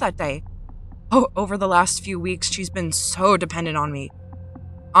us lunch that day. Over the last few weeks, she's been so dependent on me.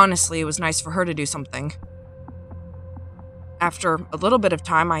 Honestly, it was nice for her to do something. After a little bit of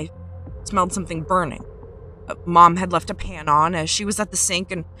time, I smelled something burning. Mom had left a pan on as she was at the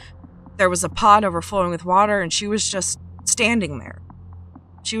sink, and there was a pot overflowing with water, and she was just standing there.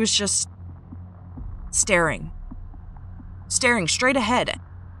 She was just staring straight ahead.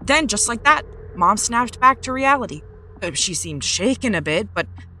 Then, just like that, Mom snapped back to reality. She seemed shaken a bit, but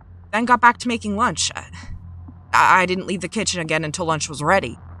then got back to making lunch. I didn't leave the kitchen again until lunch was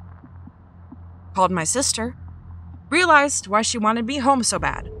ready. Called my sister. Realized why she wanted me home so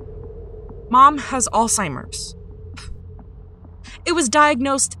bad. Mom has Alzheimer's. It was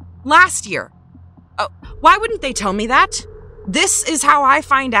diagnosed last year. Why wouldn't they tell me that? This is how I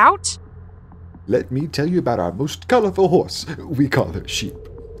find out? Let me tell you about our most colorful horse. We call her Sheep.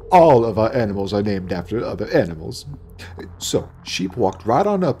 All of our animals are named after other animals. So, Sheep walked right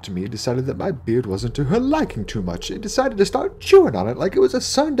on up to me and decided that my beard wasn't to her liking too much and decided to start chewing on it like it was a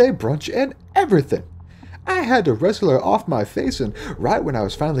Sunday brunch and everything. I had to wrestle her off my face, and right when I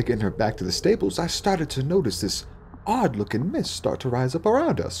was finally getting her back to the stables, I started to notice this odd-looking mist start to rise up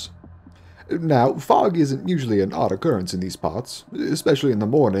around us. Now, fog isn't usually an odd occurrence in these parts, especially in the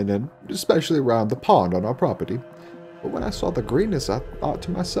morning and especially around the pond on our property. But when I saw the greenness, I thought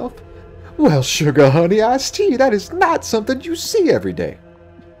to myself, well, sugar, honey, iced tea, that is not something you see every day.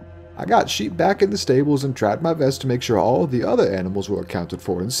 I got Sheep back in the stables and tried my best to make sure all the other animals were accounted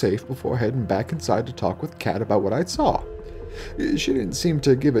for and safe before heading back inside to talk with Cat about what I saw. She didn't seem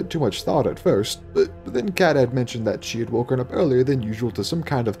to give it too much thought at first, but then Cat had mentioned that she had woken up earlier than usual to some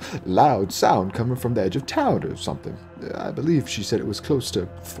kind of loud sound coming from the edge of town or something. I believe she said it was close to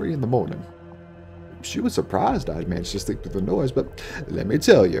 3 in the morning. She was surprised I'd managed to sleep through the noise, but let me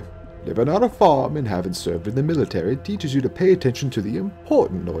tell you, living on a farm and having served in the military teaches you to pay attention to the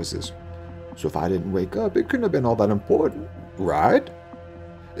important noises. So if I didn't wake up, it couldn't have been all that important, right?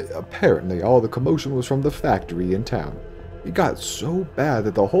 Apparently, all the commotion was from the factory in town. It got so bad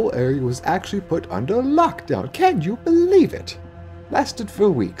that the whole area was actually put under lockdown. Can you believe it? Lasted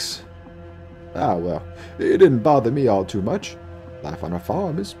for weeks. Ah, well, it didn't bother me all too much. Life on a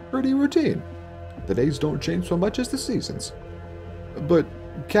farm is pretty routine. The days don't change so much as the seasons. But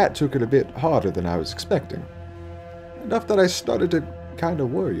Cat took it a bit harder than I was expecting. Enough that I started to kind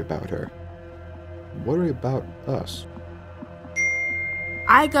of worry about her. Worry about us.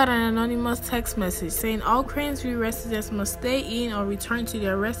 I got an anonymous text message saying all Kranesville residents must stay in or return to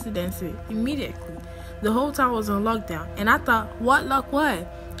their residency immediately. The whole town was on lockdown, and I thought, what luck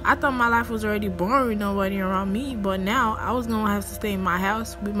what? I thought my life was already boring with nobody around me, but now I was gonna have to stay in my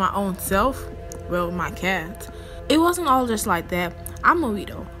house with my own self. Well, with my cat. It wasn't all just like that. I'm a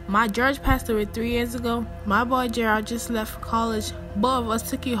widow. My George passed away 3 years ago. My boy Gerald just left college. Both of us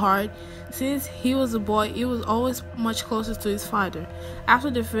took it hard. Since he was a boy, he was always much closer to his father. After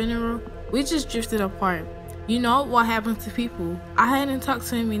the funeral, we just drifted apart. You know what happens to people. I hadn't talked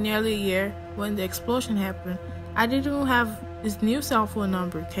to him in nearly a year when the explosion happened. I didn't even have his new cell phone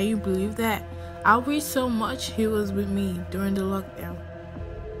number. Can you believe that? I wish so much he was with me during the lockdown.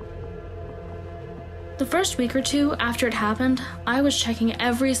 The first week or two after it happened, I was checking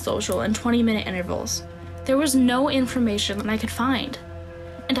every social in 20-minute intervals. There was no information that I could find.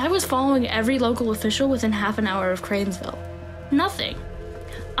 And I was following every local official within half an hour of Kranesville. Nothing.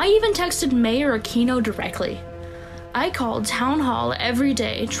 I even texted Mayor Aquino directly. I called town hall every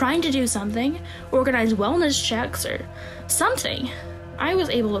day trying to do something, organize wellness checks or something. I was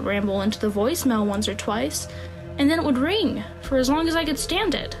able to ramble into the voicemail once or twice, and then it would ring for as long as I could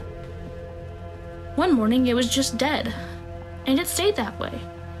stand it. One morning it was just dead, and it stayed that way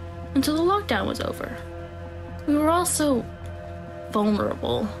until the lockdown was over. We were all so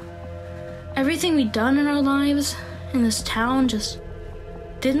vulnerable. Everything we'd done in our lives in this town just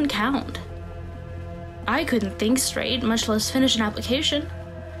didn't count. I couldn't think straight, much less finish an application.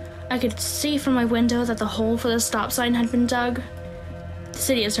 I could see from my window that the hole for the stop sign had been dug. The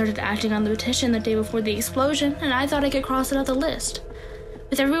city had started acting on the petition the day before the explosion, and I thought I could cross it out the list.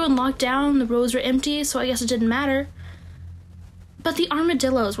 With everyone locked down, the roads were empty, so I guess it didn't matter. But the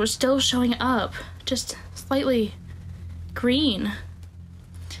armadillos were still showing up, just slightly green.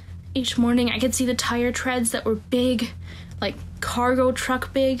 Each morning I could see the tire treads that were big, like cargo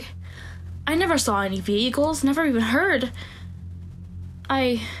truck big. I never saw any vehicles, never even heard.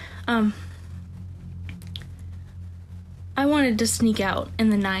 I wanted to sneak out in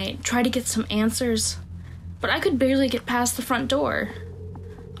the night, try to get some answers, but I could barely get past the front door.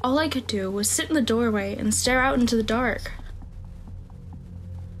 All I could do was sit in the doorway and stare out into the dark.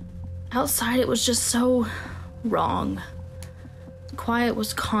 Outside it was just so wrong. The quiet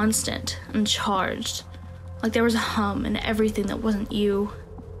was constant and charged, like there was a hum in everything that wasn't you.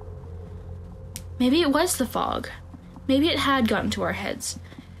 Maybe it was the fog. Maybe it had gotten to our heads,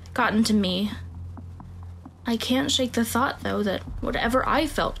 gotten to me. I can't shake the thought, though, that whatever I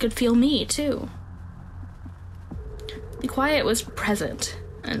felt could feel me, too. The quiet was present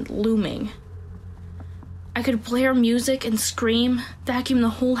and looming. I could blare music and scream, vacuum the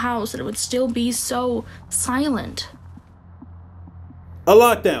whole house, and it would still be so silent. A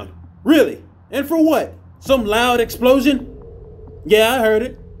lockdown? Really? And for what? Some loud explosion? Yeah, I heard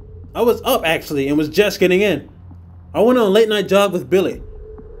it. I was up, actually, and was just getting in. I went on a late-night jog with Billy.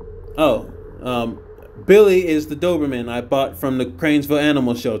 Billy is the Doberman I bought from the Kranesville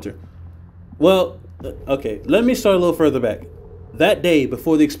Animal Shelter. Well, Okay, let me start a little further back. That day,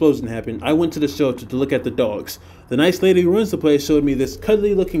 before the explosion happened, I went to the shelter to look at the dogs. The nice lady who runs the place showed me this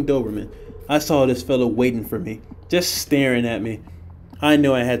cuddly-looking Doberman. I saw this fellow waiting for me, just staring at me. I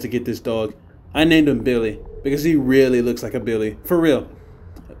knew I had to get this dog. I named him Billy, because he really looks like a Billy, for real.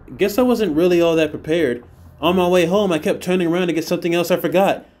 Guess I wasn't really all that prepared. On my way home, I kept turning around to get something else I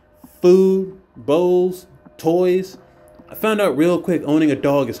forgot. Food, bowls, toys. I found out real quick owning a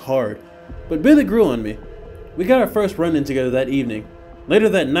dog is hard. But Billy grew on me. We got our first run-in together that evening. Later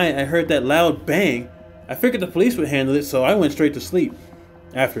that night, I heard that loud bang. I figured the police would handle it, so I went straight to sleep.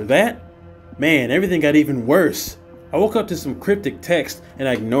 After that, man, everything got even worse. I woke up to some cryptic text, and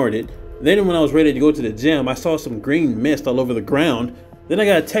I ignored it. Then when I was ready to go to the gym, I saw some green mist all over the ground. Then I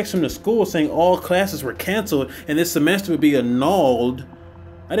got a text from the school saying all classes were canceled and this semester would be annulled.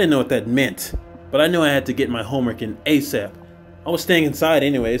 I didn't know what that meant, but I knew I had to get my homework in ASAP. I was staying inside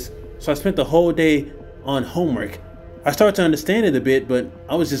anyways, so I spent the whole day on homework. I started to understand it a bit, but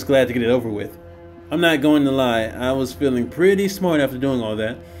I was just glad to get it over with. I'm not going to lie, I was feeling pretty smart after doing all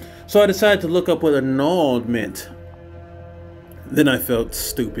that, so I decided to look up what annulled meant. Then I felt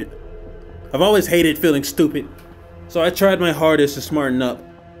stupid. I've always hated feeling stupid. So I tried my hardest to smarten up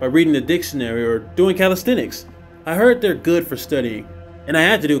by reading the dictionary or doing calisthenics. I heard they're good for studying, and I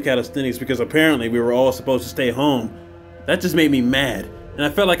had to do calisthenics because apparently we were all supposed to stay home. That just made me mad, and I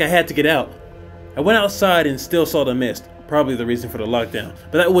felt like I had to get out. I went outside and still saw the mist, probably the reason for the lockdown,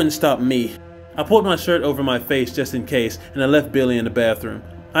 but that wouldn't stop me. I pulled my shirt over my face just in case, and I left Billy in the bathroom.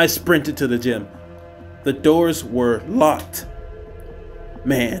 I sprinted to the gym. The doors were locked.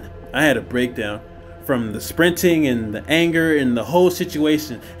 Man, I had a breakdown. From the sprinting and the anger and the whole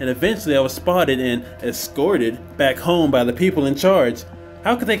situation, and eventually I was spotted and escorted back home by the people in charge.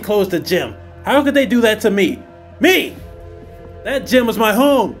 How could they close the gym? How could they do that to me? Me! That gym was my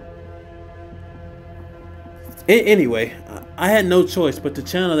home! Anyway, I had no choice but to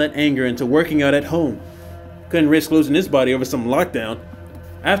channel that anger into working out at home. Couldn't risk losing this body over some lockdown.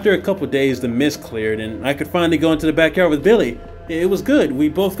 After a couple days, the mist cleared and I could finally go into the backyard with Billy. It was good, we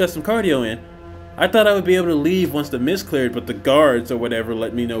both got some cardio in. I thought I would be able to leave once the mist cleared, but the guards or whatever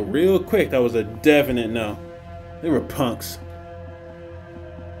let me know real quick that was a definite no. They were punks.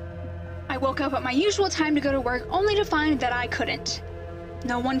 I woke up at my usual time to go to work only to find that I couldn't.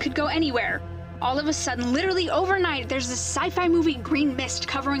 No one could go anywhere. All of a sudden, literally overnight, there's this sci-fi movie green mist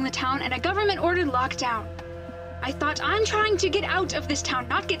covering the town and a government-ordered lockdown. I thought, I'm trying to get out of this town,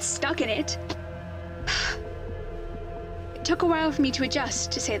 not get stuck in it. It took a while for me to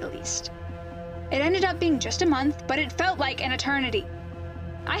adjust, to say the least. It ended up being just a month, but it felt like an eternity.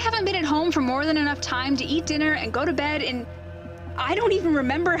 I haven't been at home for more than enough time to eat dinner and go to bed in... I don't even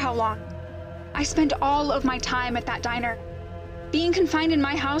remember how long. I spent all of my time at that diner. Being confined in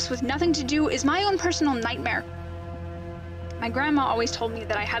my house with nothing to do is my own personal nightmare. My grandma always told me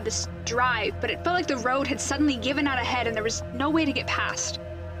that I had this drive, but it felt like the road had suddenly given out ahead and there was no way to get past.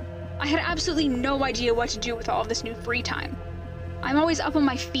 I had absolutely no idea what to do with all of this new free time. I'm always up on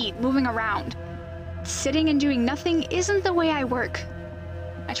my feet, moving around. Sitting and doing nothing isn't the way I work.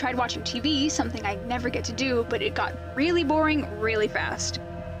 I tried watching TV, something I never get to do, but it got really boring really fast.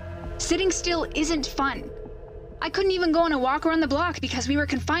 Sitting still isn't fun. I couldn't even go on a walk around the block because we were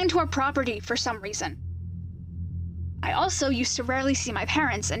confined to our property for some reason. I also used to rarely see my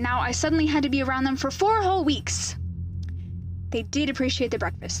parents, and now I suddenly had to be around them for 4 whole weeks. They did appreciate the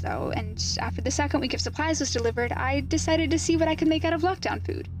breakfast, though, and after the second week of supplies was delivered, I decided to see what I could make out of lockdown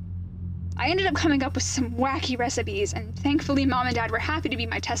food. I ended up coming up with some wacky recipes, and thankfully Mom and Dad were happy to be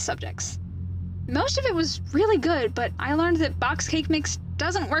my test subjects. Most of it was really good, but I learned that box cake mix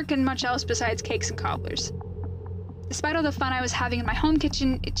doesn't work in much else besides cakes and cobblers. Despite all the fun I was having in my home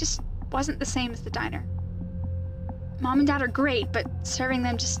kitchen, it just wasn't the same as the diner. Mom and Dad are great, but serving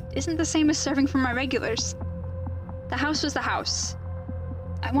them just isn't the same as serving for my regulars. The house was the house.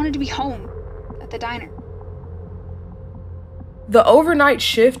 I wanted to be home, at the diner. The overnight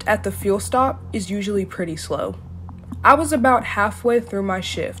shift at the fuel stop is usually pretty slow. I was about halfway through my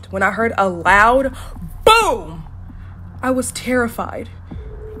shift when I heard a loud boom! I was terrified.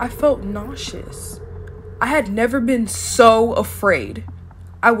 I felt nauseous. I had never been so afraid.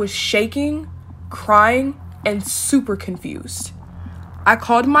 I was shaking, crying, and super confused. I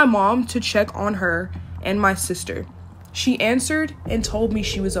called my mom to check on her and my sister. She answered and told me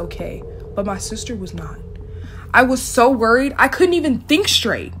she was okay, but my sister was not. I was so worried I couldn't even think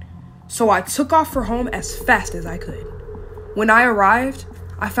straight, so I took off for home as fast as I could. When I arrived,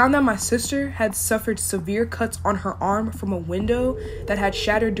 I found that my sister had suffered severe cuts on her arm from a window that had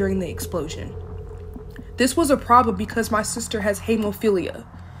shattered during the explosion. This was a problem because my sister has hemophilia.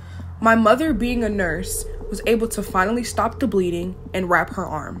 My mother, being a nurse, was able to finally stop the bleeding and wrap her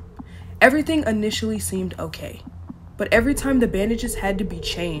arm. Everything initially seemed okay, but every time the bandages had to be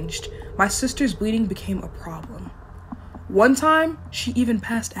changed, my sister's bleeding became a problem. One time, she even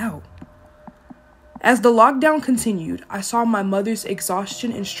passed out. As the lockdown continued, I saw my mother's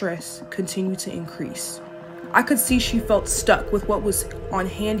exhaustion and stress continue to increase. I could see she felt stuck with what was on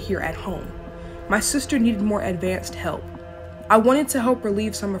hand here at home. My sister needed more advanced help. I wanted to help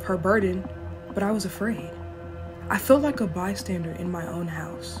relieve some of her burden, but I was afraid. I felt like a bystander in my own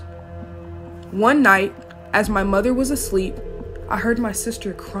house. One night, as my mother was asleep, I heard my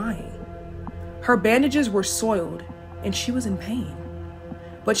sister crying. Her bandages were soiled, and she was in pain,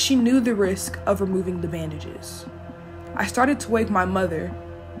 but she knew the risk of removing the bandages. I started to wake my mother,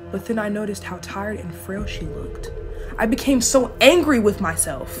 but then I noticed how tired and frail she looked. I became so angry with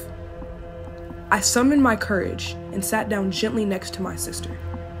myself. I summoned my courage and sat down gently next to my sister.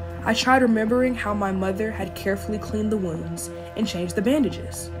 I tried remembering how my mother had carefully cleaned the wounds and changed the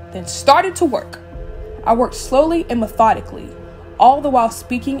bandages, then started to work. I worked slowly and methodically, all the while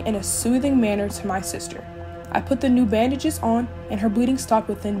speaking in a soothing manner to my sister. I put the new bandages on and her bleeding stopped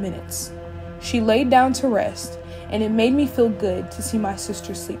within minutes. She laid down to rest, and it made me feel good to see my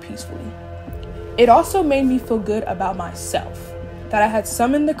sister sleep peacefully. It also made me feel good about myself, that I had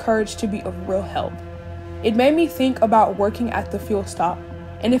summoned the courage to be of real help. It made me think about working at the fuel stop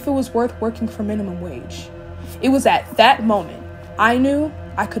and if it was worth working for minimum wage. It was at that moment I knew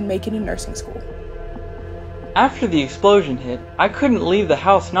I could make it in nursing school. After the explosion hit, I couldn't leave the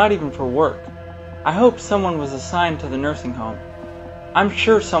house, not even for work. I hoped someone was assigned to the nursing home. I'm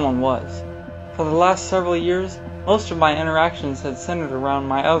sure someone was. For the last several years, most of my interactions had centered around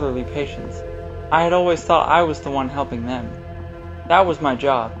my elderly patients. I had always thought I was the one helping them. That was my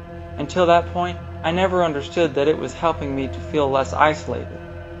job. Until that point, I never understood that it was helping me to feel less isolated.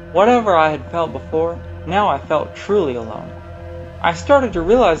 Whatever I had felt before, now I felt truly alone. I started to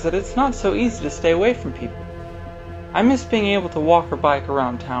realize that it's not so easy to stay away from people. I miss being able to walk or bike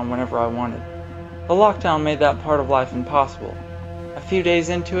around town whenever I wanted. The lockdown made that part of life impossible. A few days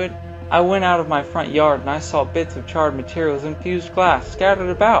into it, I went out of my front yard and I saw bits of charred materials and fused glass scattered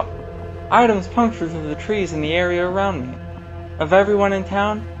about. Items punctured through the trees in the area around me. Of everyone in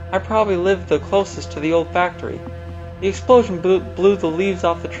town, I probably lived the closest to the old factory. The explosion blew the leaves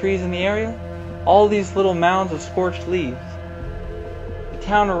off the trees in the area, all these little mounds of scorched leaves. The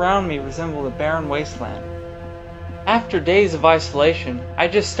town around me resembled a barren wasteland. After days of isolation, I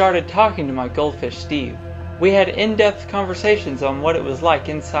just started talking to my goldfish Steve. We had in-depth conversations on what it was like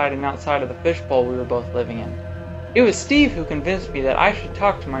inside and outside of the fishbowl we were both living in. It was Steve who convinced me that I should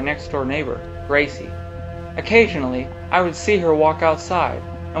talk to my next-door neighbor, Gracie. Occasionally, I would see her walk outside,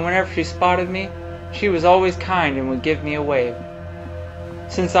 and whenever she spotted me, she was always kind and would give me a wave.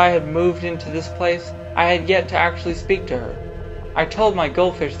 Since I had moved into this place, I had yet to actually speak to her. I told my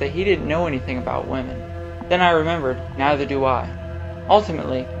goldfish that he didn't know anything about women. Then I remembered, neither do I.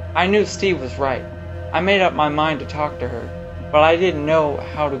 Ultimately, I knew Steve was right. I made up my mind to talk to her, but I didn't know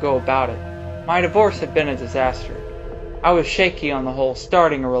how to go about it. My divorce had been a disaster. I was shaky on the whole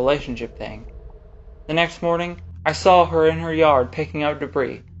starting a relationship thing. The next morning, I saw her in her yard picking up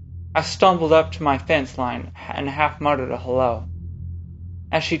debris. I stumbled up to my fence line and half muttered a hello.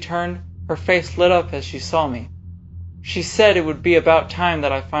 As she turned, her face lit up as she saw me. She said it would be about time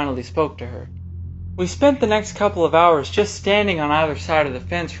that I finally spoke to her. We spent the next couple of hours just standing on either side of the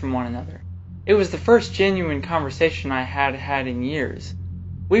fence from one another. It was the first genuine conversation I had had in years.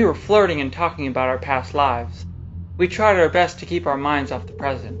 We were flirting and talking about our past lives. We tried our best to keep our minds off the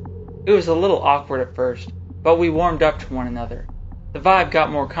present. It was a little awkward at first, but we warmed up to one another. The vibe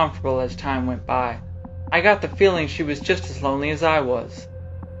got more comfortable as time went by. I got the feeling she was just as lonely as I was.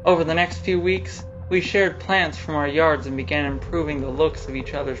 Over the next few weeks, we shared plants from our yards and began improving the looks of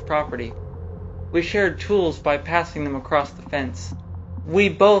each other's property. We shared tools by passing them across the fence. We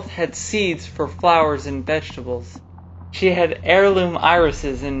both had seeds for flowers and vegetables. She had heirloom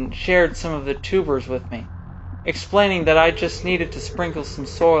irises and shared some of the tubers with me, explaining that I just needed to sprinkle some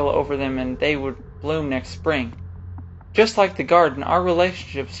soil over them and they would bloom next spring. Just like the garden, our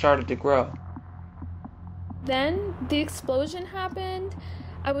relationship started to grow. Then the explosion happened.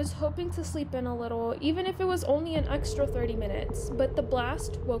 I was hoping to sleep in a little, even if it was only an extra 30 minutes, but the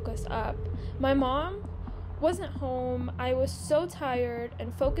blast woke us up. My mom wasn't home. I was so tired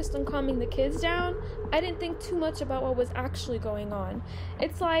and focused on calming the kids down, I didn't think too much about what was actually going on.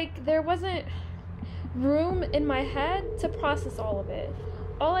 It's like there wasn't room in my head to process all of it.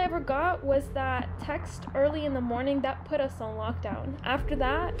 all I ever got was that text early in the morning that put us on lockdown. After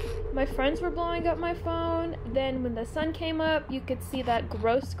that, my friends were blowing up my phone. Then when the sun came up, you could see that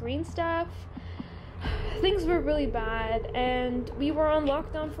gross green stuff. Things were really bad, and we were on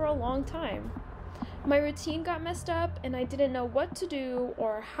lockdown for a long time. My routine got messed up, and I didn't know what to do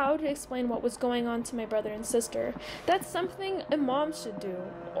or how to explain what was going on to my brother and sister. That's something a mom should do,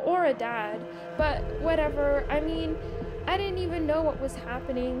 or a dad, but whatever. I mean, I didn't even know what was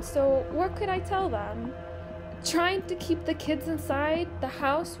happening, so what could I tell them? Trying to keep the kids inside the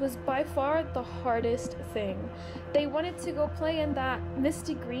house was by far the hardest thing. They wanted to go play in that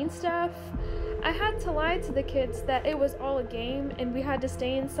misty green stuff. I had to lie to the kids that it was all a game and we had to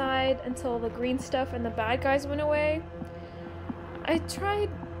stay inside until the green stuff and the bad guys went away. I tried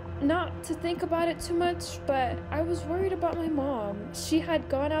not to think about it too much, but I was worried about my mom. She had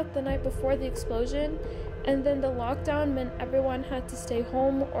gone out the night before the explosion, and then the lockdown meant everyone had to stay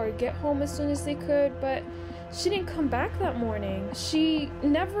home or get home as soon as they could, but she didn't come back that morning. She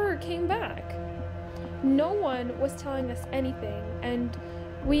never came back. No one was telling us anything, and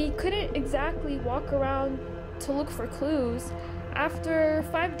we couldn't exactly walk around to look for clues. After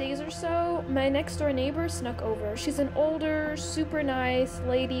 5 days or so, my next door neighbor snuck over. She's an older, super nice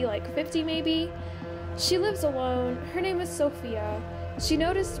lady, like 50 maybe. She lives alone. Her name is Sophia. She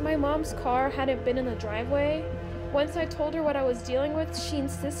noticed my mom's car hadn't been in the driveway. Once I told her what I was dealing with, she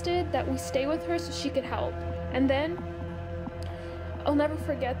insisted that we stay with her so she could help. And then, I'll never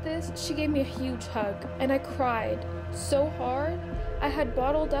forget this, she gave me a huge hug, and I cried so hard. I had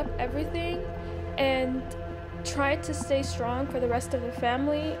bottled up everything and tried to stay strong for the rest of the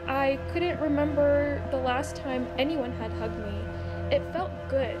family. I couldn't remember the last time anyone had hugged me. It felt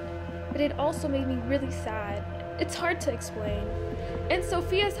good, but it also made me really sad. It's hard to explain. And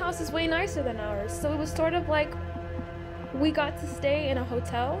Sophia's house is way nicer than ours, so it was sort of like we got to stay in a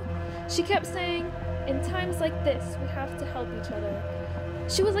hotel. She kept saying, in times like this, we have to help each other.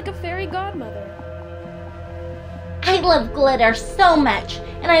 She was like a fairy godmother. I love glitter so much,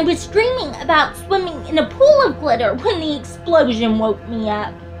 and I was dreaming about swimming in a pool of glitter when the explosion woke me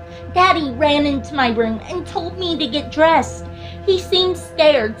up. Daddy ran into my room and told me to get dressed. He seemed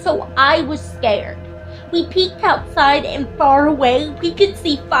scared, so I was scared. We peeked outside, and far away we could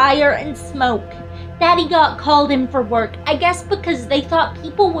see fire and smoke. Daddy got called in for work, I guess because they thought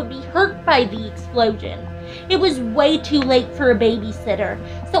people would be hurt by the explosion. It was way too late for a babysitter,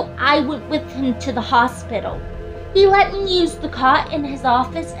 so I went with him to the hospital. He let me use the cot in his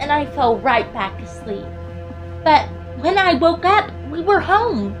office, and I fell right back asleep. But when I woke up, we were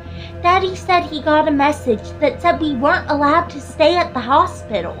home. Daddy said he got a message that said we weren't allowed to stay at the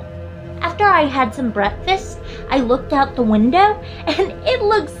hospital. After I had some breakfast, I looked out the window, and it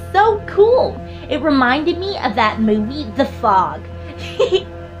looked so cool. It reminded me of that movie, The Fog.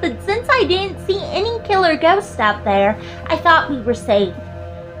 But since I didn't see any killer ghosts out there, I thought we were safe.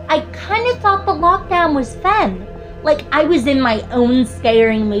 I kind of thought the lockdown was fun, like I was in my own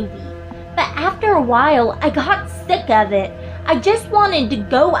scary movie. But after a while, I got sick of it. I just wanted to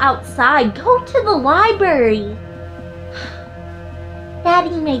go outside, go to the library.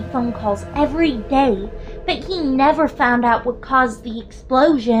 Daddy made phone calls every day, but he never found out what caused the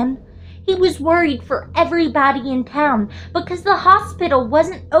explosion. He was worried for everybody in town because the hospital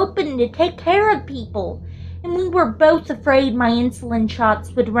wasn't open to take care of people, and we were both afraid my insulin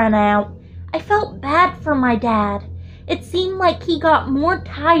shots would run out. I felt bad for my dad. It seemed like he got more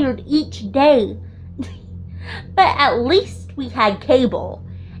tired each day. But at least we had cable,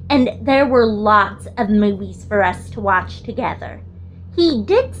 and there were lots of movies for us to watch together. He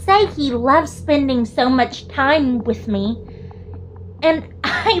did say he loved spending so much time with me, and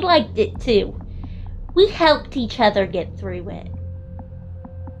I liked it too. We helped each other get through it.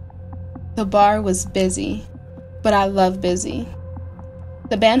 The bar was busy, but I love busy.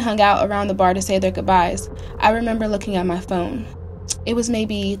 The band hung out around the bar to say their goodbyes. I remember looking at my phone. It was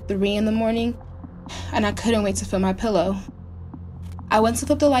maybe 3 in the morning, and I couldn't wait to fill my pillow. I went to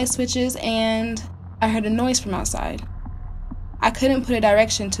flip the light switches, and I heard a noise from outside. I couldn't put a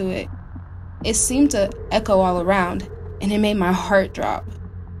direction to it. It seemed to echo all around, and it made my heart drop.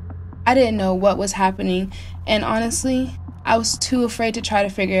 I didn't know what was happening, and honestly, I was too afraid to try to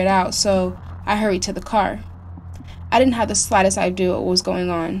figure it out, so I hurried to the car. I didn't have the slightest idea what was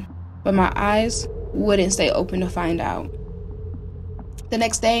going on, but my eyes wouldn't stay open to find out. The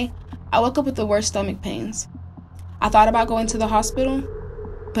next day, I woke up with the worst stomach pains. I thought about going to the hospital,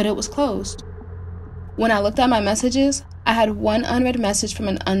 but it was closed. When I looked at my messages, I had one unread message from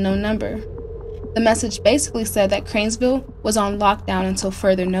an unknown number. The message basically said that Kranesville was on lockdown until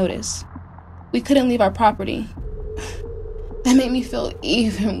further notice. We couldn't leave our property. That made me feel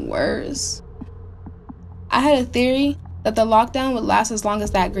even worse. I had a theory that the lockdown would last as long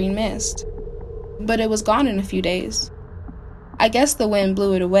as that green mist, but it was gone in a few days. I guess the wind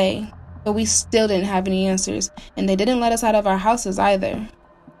blew it away, but we still didn't have any answers, and they didn't let us out of our houses either.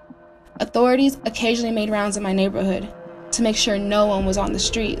 Authorities occasionally made rounds in my neighborhood to make sure no one was on the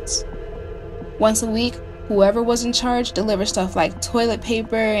streets. Once a week, whoever was in charge delivered stuff like toilet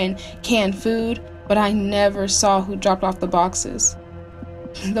paper and canned food, but I never saw who dropped off the boxes.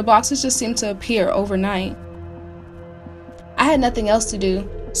 The boxes just seemed to appear overnight. I had nothing else to do,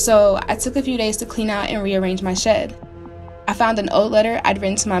 so I took a few days to clean out and rearrange my shed. I found an old letter I'd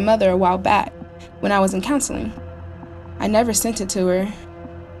written to my mother a while back when I was in counseling. I never sent it to her.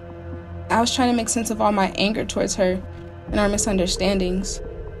 I was trying to make sense of all my anger towards her and our misunderstandings.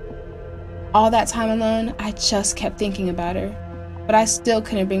 All that time alone, I just kept thinking about her, but I still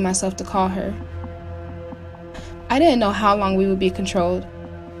couldn't bring myself to call her. I didn't know how long we would be controlled.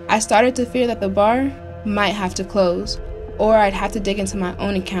 I started to fear that the bar might have to close, or I'd have to dig into my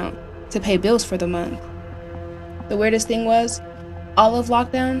own account to pay bills for the month. The weirdest thing was, all of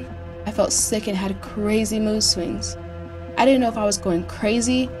lockdown, I felt sick and had crazy mood swings. I didn't know if I was going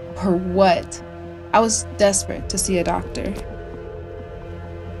crazy or what. I was desperate to see a doctor.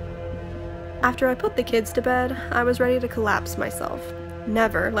 After I put the kids to bed, I was ready to collapse myself.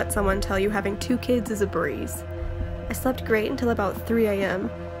 Never let someone tell you having 2 kids is a breeze. I slept great until about 3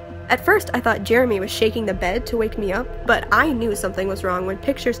 a.m. At first, I thought Jeremy was shaking the bed to wake me up, but I knew something was wrong when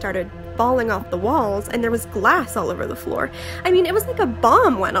pictures started falling off the walls and there was glass all over the floor. I mean, it was like a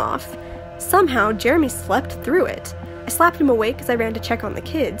bomb went off. Somehow, Jeremy slept through it. I slapped him awake as I ran to check on the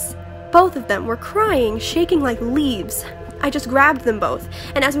kids. Both of them were crying, shaking like leaves. I just grabbed them both,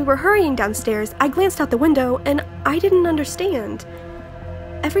 and as we were hurrying downstairs, I glanced out the window and I didn't understand.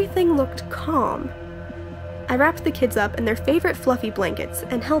 Everything looked calm. I wrapped the kids up in their favorite fluffy blankets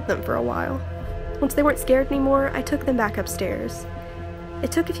and held them for a while. Once they weren't scared anymore, I took them back upstairs.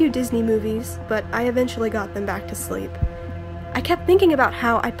 It took a few Disney movies, but I eventually got them back to sleep. I kept thinking about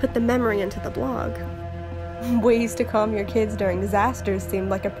how I put the memory into the blog. Ways to calm your kids during disasters seemed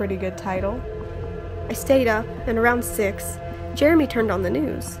like a pretty good title. I stayed up, and around 6, Jeremy turned on the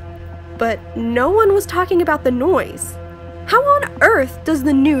news. But no one was talking about the noise. How on earth does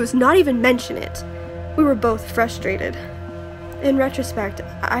the news not even mention it? We were both frustrated. In retrospect,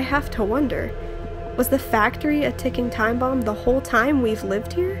 I have to wonder, was the factory a ticking time bomb the whole time we've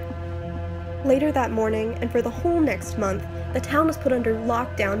lived here? Later that morning, and for the whole next month, the town was put under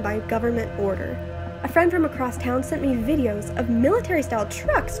lockdown by government order. A friend from across town sent me videos of military-style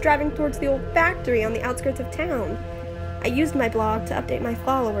trucks driving towards the old factory on the outskirts of town. I used my blog to update my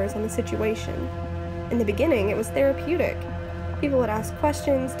followers on the situation. In the beginning, it was therapeutic. People would ask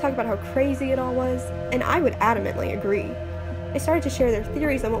questions, talk about how crazy it all was, and I would adamantly agree. They started to share their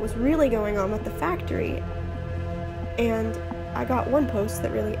theories on what was really going on with the factory, and I got one post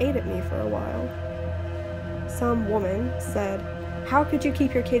that really ate at me for a while. Some woman said, "How could you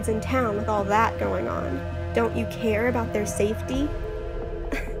keep your kids in town with all that going on? Don't you care about their safety?"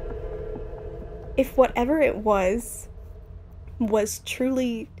 If whatever it was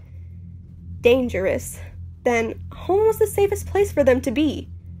truly dangerous, then home was the safest place for them to be,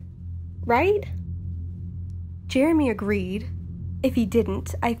 right? Jeremy agreed. If he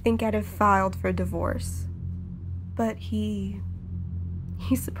didn't, I think I'd have filed for divorce. But he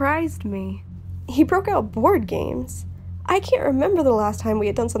surprised me. He broke out board games. I can't remember the last time we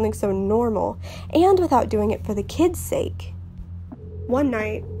had done something so normal, and without doing it for the kids' sake. One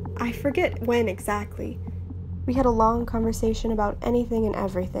night, I forget when exactly, we had a long conversation about anything and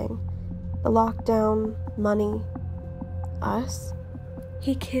everything. The lockdown, money, us.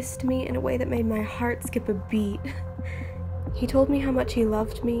 He kissed me in a way that made my heart skip a beat. He told me how much he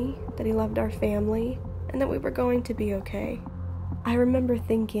loved me, that he loved our family, and that we were going to be okay. I remember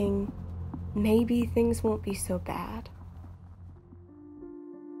thinking, maybe things won't be so bad.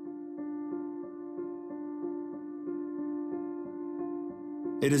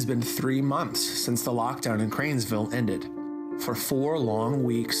 It has been 3 months since the lockdown in Kranesville ended. For 4 long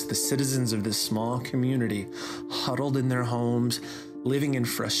weeks, the citizens of this small community huddled in their homes, living in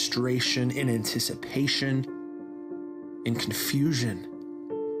frustration, in anticipation, in confusion.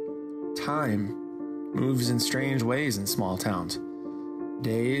 Time moves in strange ways in small towns.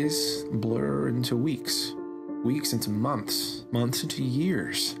 Days blur into weeks, weeks into months, months into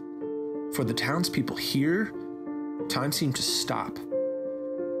years. For the townspeople here, time seemed to stop.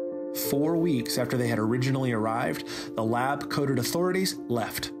 4 weeks after they had originally arrived, the lab-coded authorities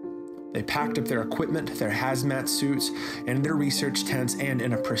left. They packed up their equipment, their hazmat suits, and their research tents, and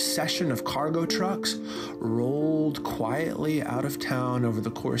in a procession of cargo trucks, rolled quietly out of town over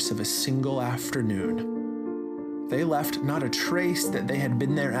the course of a single afternoon. They left not a trace that they had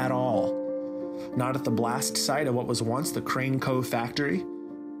been there at all. Not at the blast site of what was once the Crane Cove factory,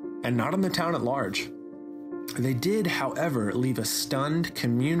 and not in the town at large. They did, however, leave a stunned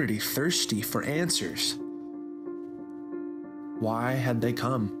community thirsty for answers. Why had they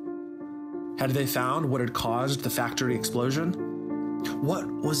come? Had they found what had caused the factory explosion? What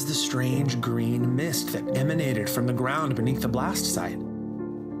was the strange green mist that emanated from the ground beneath the blast site?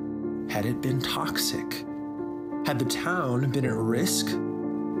 Had it been toxic? Had the town been at risk?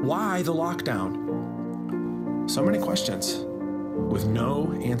 Why the lockdown? So many questions, with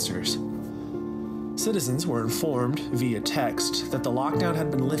no answers. Citizens were informed via text that the lockdown had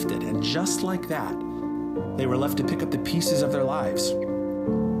been lifted, and just like that, they were left to pick up the pieces of their lives.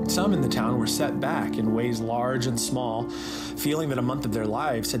 Some in the town were set back in ways large and small, feeling that a month of their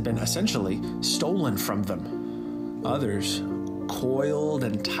lives had been essentially stolen from them. Others, coiled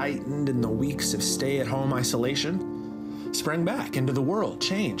and tightened in the weeks of stay-at-home isolation, sprang back into the world,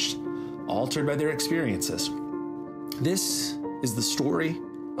 changed, altered by their experiences. This is the story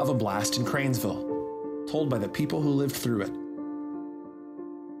of a blast in Kranesville, told by the people who lived through it.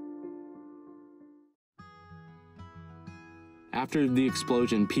 After the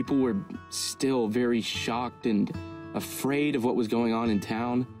explosion, people were still very shocked and afraid of what was going on in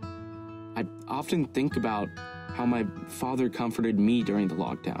town. I often think about how my father comforted me during the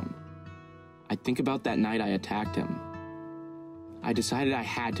lockdown. I think about that night I attacked him. I decided I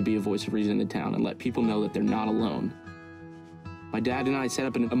had to be a voice of reason in the town and let people know that they're not alone. My dad and I set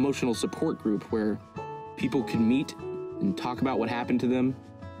up an emotional support group where people could meet and talk about what happened to them.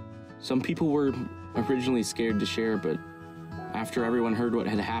 Some people were originally scared to share, but after everyone heard what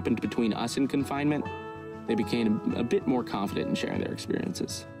had happened between us in confinement, they became a bit more confident in sharing their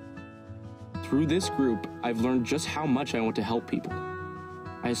experiences. Through this group, I've learned just how much I want to help people.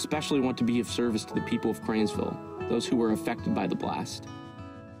 I especially want to be of service to the people of Kranesville, those who were affected by the blast.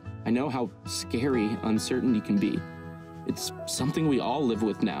 I know how scary uncertainty can be. It's something we all live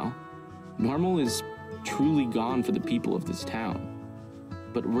with now. Normal is truly gone for the people of this town.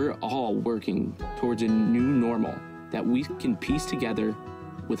 But we're all working towards a new normal that we can piece together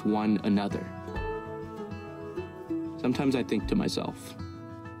with one another. Sometimes I think to myself,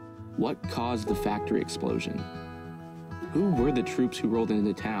 what caused the factory explosion? Who were the troops who rolled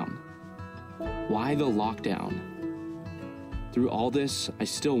into town? Why the lockdown? Through all this, I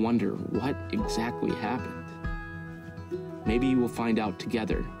still wonder what exactly happened. Maybe we'll find out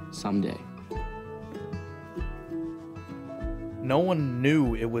together someday. No one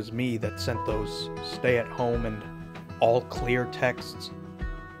knew it was me that sent those stay-at-home and all-clear texts.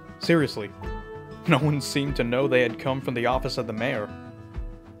 Seriously, no one seemed to know they had come from the office of the mayor.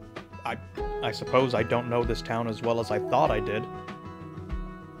 I suppose I don't know this town as well as I thought I did.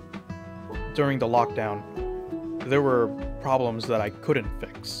 During the lockdown, there were problems that I couldn't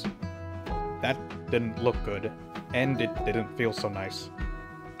fix. That didn't look good, and it didn't feel so nice.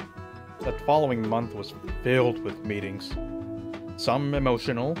 That following month was filled with meetings. Some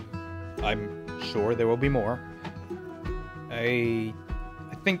emotional. I'm sure there will be more. I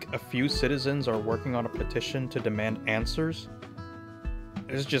think a few citizens are working on a petition to demand answers.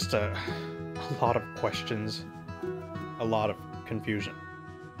 There's just a lot of questions, a lot of confusion.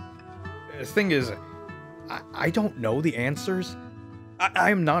 The thing is, I don't know the answers.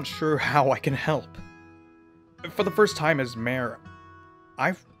 I'm not sure how I can help. For the first time as mayor,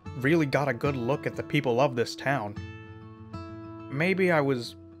 I've really got a good look at the people of this town. Maybe I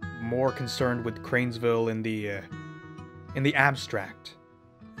was more concerned with Kranesville in the abstract,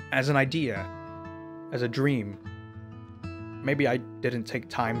 as an idea, as a dream. Maybe I didn't take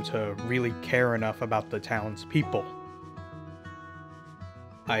time to really care enough about the town's people.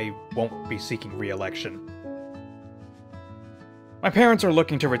 I won't be seeking re-election. My parents are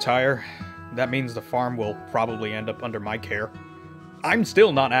looking to retire. That means the farm will probably end up under my care. I'm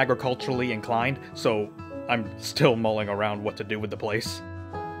still not agriculturally inclined, so I'm still mulling around what to do with the place.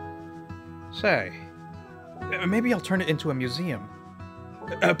 Say, maybe I'll turn it into a museum.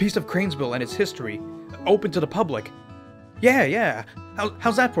 A piece of Kranesville and its history, open to the public. Yeah.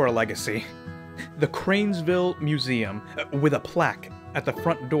 How's that for a legacy? The Kranesville Museum, with a plaque at the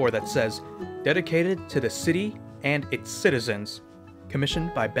front door that says, "Dedicated to the city and its citizens.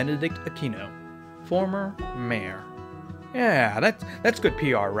 Commissioned by Benedict Aquino, former mayor." Yeah, that's good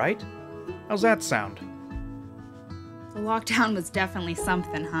PR, right? How's that sound? The lockdown was definitely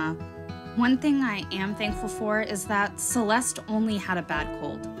something, huh? One thing I am thankful for is that Celeste only had a bad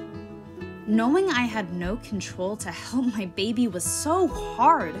cold. Knowing I had no control to help my baby was so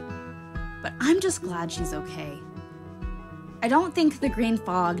hard, but I'm just glad she's okay. I don't think the green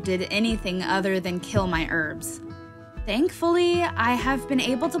fog did anything other than kill my herbs. Thankfully, I have been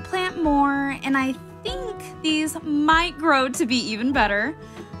able to plant more, and I think these might grow to be even better.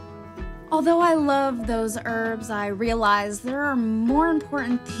 Although I love those herbs, I realize there are more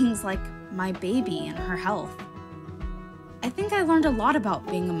important things like my baby and her health. I think I learned a lot about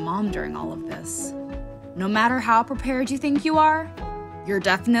being a mom during all of this. No matter how prepared you think you are, you're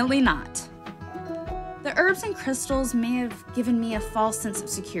definitely not. The herbs and crystals may have given me a false sense of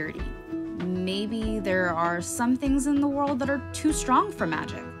security. Maybe there are some things in the world that are too strong for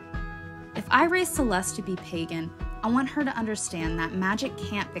magic. If I raise Celeste to be pagan, I want her to understand that magic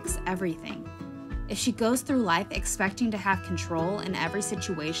can't fix everything. If she goes through life expecting to have control in every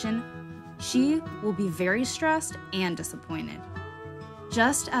situation, she will be very stressed and disappointed.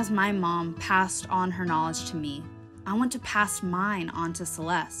 Just as my mom passed on her knowledge to me, I want to pass mine on to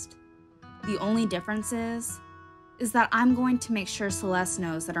Celeste. The only difference is that I'm going to make sure Celeste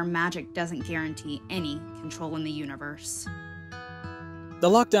knows that our magic doesn't guarantee any control in the universe. The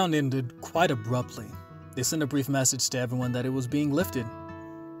lockdown ended quite abruptly. They sent a brief message to everyone that it was being lifted.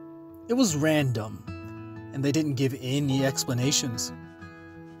 It was random, and they didn't give any explanations.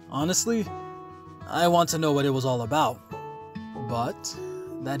 Honestly, I want to know what it was all about, but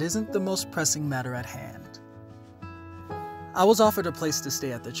that isn't the most pressing matter at hand. I was offered a place to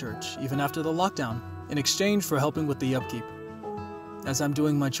stay at the church, even after the lockdown, in exchange for helping with the upkeep. As I'm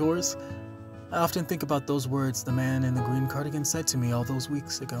doing my chores, I often think about those words the man in the green cardigan said to me all those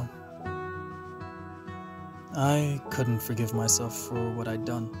weeks ago. I couldn't forgive myself for what I'd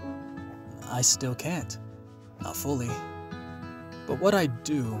done. I still can't. Not fully. But what I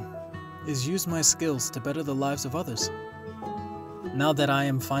do is use my skills to better the lives of others. Now that I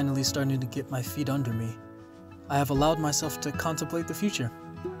am finally starting to get my feet under me, I have allowed myself to contemplate the future.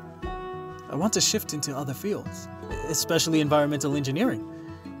 I want to shift into other fields, especially environmental engineering.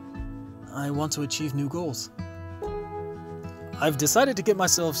 I want to achieve new goals. I've decided to get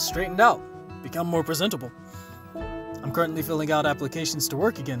myself straightened out, become more presentable. I'm currently filling out applications to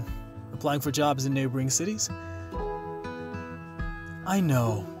work again, applying for jobs in neighboring cities. I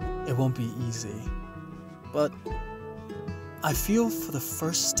know it won't be easy, but I feel for the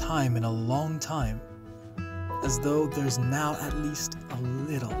first time in a long time as though there's now at least a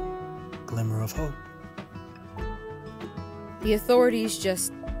little glimmer of hope. The authorities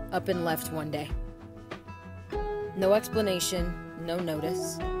just up and left one day. No explanation, no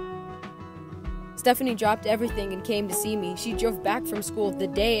notice. Stephanie dropped everything and came to see me. She drove back from school the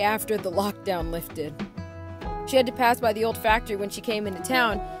day after the lockdown lifted. She had to pass by the old factory when she came into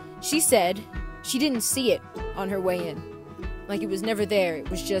town. She said she didn't see it on her way in. Like it was never there, it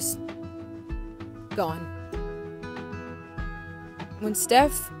was just gone. When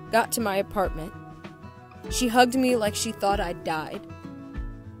Steph got to my apartment, she hugged me like she thought I'd died.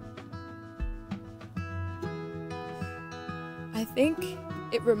 I think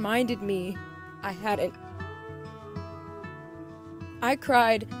it reminded me I hadn't. I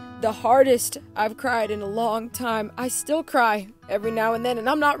cried the hardest I've cried in a long time. I still cry every now and then, and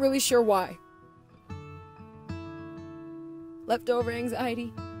I'm not really sure why. Leftover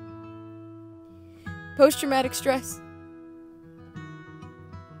anxiety. Post-traumatic stress.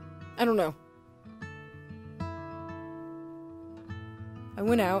 I don't know. I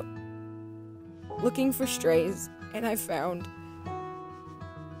went out looking for strays, and I found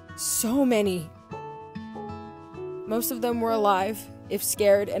so many. Most of them were alive, if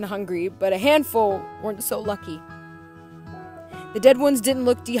scared and hungry, but a handful weren't so lucky. The dead ones didn't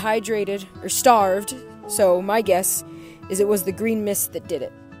look dehydrated or starved, so my guess is it was the green mist that did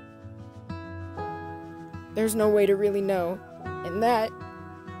it. There's no way to really know, and that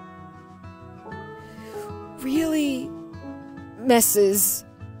really messes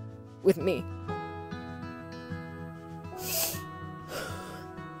with me.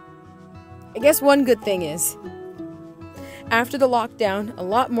 I guess one good thing is, after the lockdown, a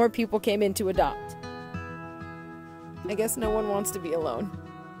lot more people came in to adopt. I guess no one wants to be alone.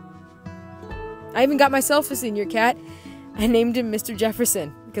 I even got myself a senior cat. I named him Mr.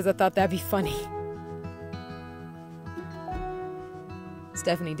 Jefferson because I thought that'd be funny.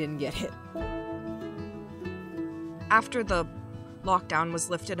 Stephanie didn't get it. After the lockdown was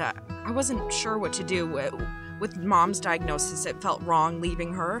lifted, I wasn't sure what to do. With Mom's diagnosis, it felt wrong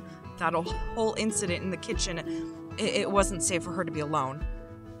leaving her. That whole incident in the kitchen, it wasn't safe for her to be alone.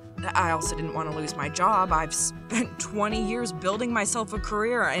 I also didn't want to lose my job. I've spent 20 years building myself a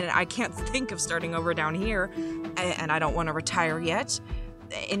career, and I can't think of starting over down here, and I don't want to retire yet.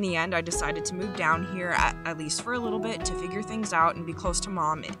 In the end, I decided to move down here, at least for a little bit, to figure things out and be close to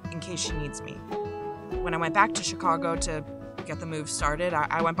Mom in case she needs me. When I went back to Chicago to get the move started,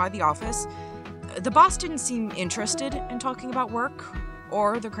 I went by the office. The boss didn't seem interested in talking about work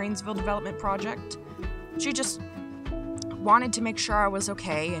or the Kranesville development project. She just wanted to make sure I was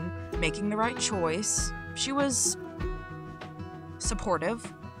okay and making the right choice. She was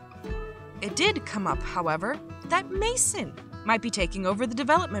supportive. It did come up, however, that Mason might be taking over the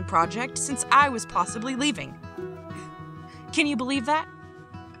development project since I was possibly leaving. Can you believe that?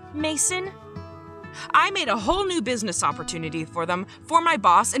 Mason? I made a whole new business opportunity for them, for my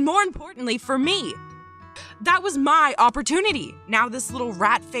boss, and more importantly, for me. That was my opportunity. Now this little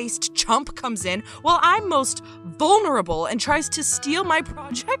rat-faced chump comes in while I'm most vulnerable and tries to steal my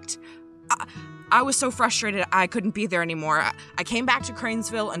project? I was so frustrated I couldn't be there anymore. I came back to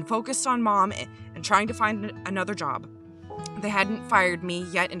Kranesville and focused on Mom and trying to find another job. They hadn't fired me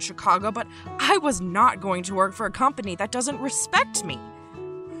yet in Chicago, but I was not going to work for a company that doesn't respect me.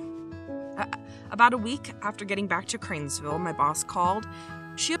 About a week after getting back to Kranesville, my boss called.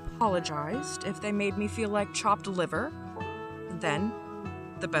 She apologized if they made me feel like chopped liver. Then,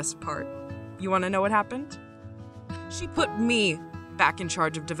 the best part. You want to know what happened? She put me back in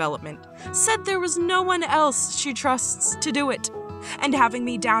charge of development, said there was no one else she trusts to do it, and having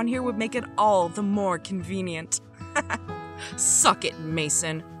me down here would make it all the more convenient. Suck it,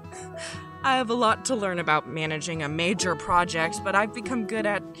 Mason. I have a lot to learn about managing a major project, but I've become good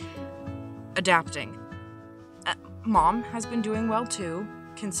at adapting. Mom has been doing well too,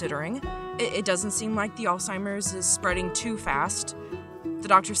 considering. It doesn't seem like the Alzheimer's is spreading too fast. The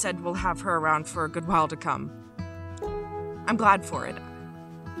doctor said we'll have her around for a good while to come. I'm glad for it.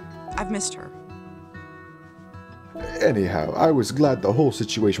 I've missed her. Anyhow, I was glad the whole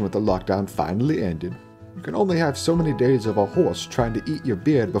situation with the lockdown finally ended. You can only have so many days of a horse trying to eat your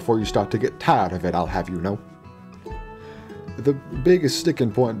beard before you start to get tired of it, I'll have you know. The biggest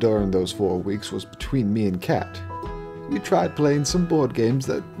sticking point during those 4 weeks was between me and Kat. We tried playing some board games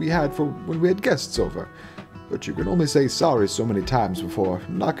that we had for when we had guests over, but you can only say sorry so many times before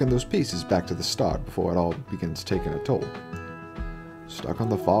knocking those pieces back to the start before it all begins taking a toll. Stuck on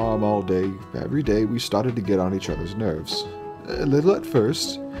the farm all day, every day we started to get on each other's nerves. A little at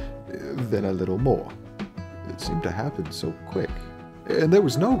first, then a little more. It seemed to happen so quick. And there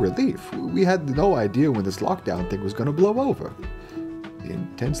was no relief. We had no idea when this lockdown thing was going to blow over. The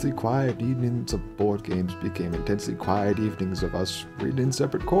intensely quiet evenings of board games became intensely quiet evenings of us reading in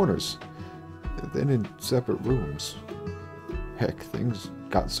separate corners, and then in separate rooms. Heck, things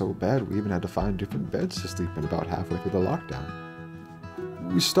got so bad we even had to find different beds to sleep in about halfway through the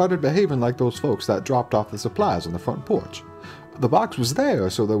lockdown. We started behaving like those folks that dropped off the supplies on the front porch. The box was there,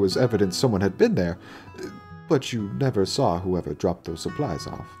 so there was evidence someone had been there, but you never saw whoever dropped those supplies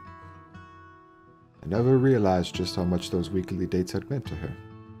off. I never realized just how much those weekly dates had meant to her.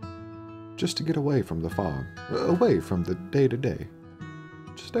 Just to get away from the farm, away from the day-to-day.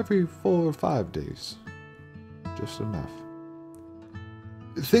 Just every 4 or 5 days. Just enough.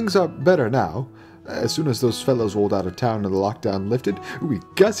 Things are better now. As soon as those fellows rolled out of town and the lockdown lifted, we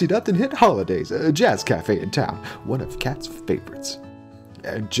gussied up and hit Holidays, a jazz cafe in town, one of Kat's favorites.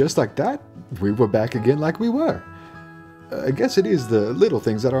 And just like that, we were back again like we were. I guess it is the little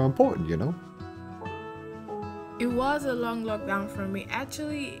things that are important, you know? It was a long lockdown for me.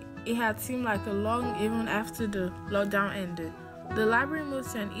 Actually, it had seemed like a long even after the lockdown ended. The library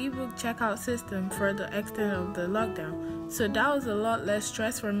moved to an ebook checkout system for the extent of the lockdown, so that was a lot less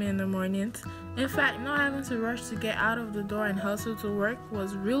stress for me in the mornings. In fact, not having to rush to get out of the door and hustle to work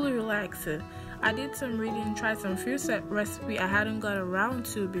was really relaxing. I did some reading, tried some food recipe I hadn't got around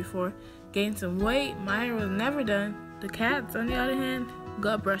to before, gained some weight, my hair was never done. The cats, on the other hand,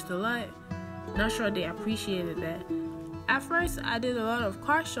 got brushed a lot. Not sure they appreciated that. At first, I did a lot of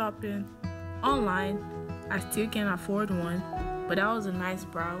car shopping online. I still can't afford one, but that was a nice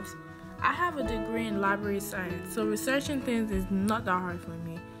browse. I have a degree in library science, so researching things is not that hard for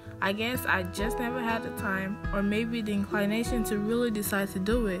me. I guess I just never had the time, or maybe the inclination to really decide to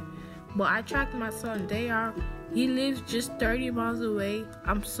do it. But I tracked my son day out. He lives just 30 miles away.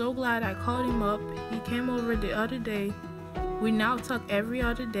 I'm so glad I called him up. He came over the other day. We now talk every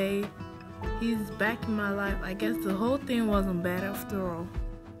other day. He's back in my life. I guess the whole thing wasn't bad after all.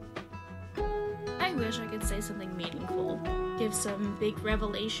 I wish I could say something meaningful, give some big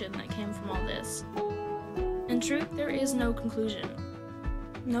revelation that came from all this. In truth, there is no conclusion,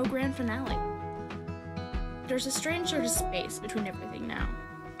 no grand finale. There's a strange sort of space between everything now.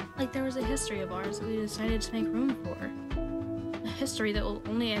 Like there was a history of ours that we decided to make room for. A history that will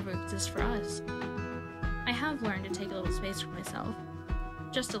only ever exist for us. I have learned to take a little space for myself.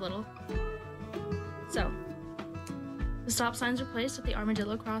 Just a little. So, the stop signs were placed at the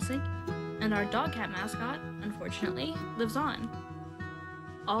Armadillo Crossing, and our dogcat mascot, unfortunately, lives on.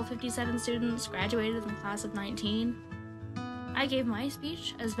 All 57 students graduated in the class of 19. I gave my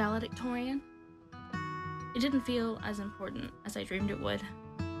speech as valedictorian. It didn't feel as important as I dreamed it would.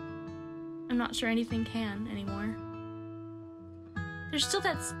 I'm not sure anything can anymore. There's still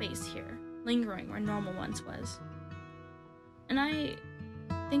that space here, lingering where normal once was. And I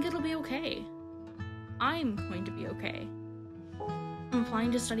think it'll be okay. I'm going to be okay. I'm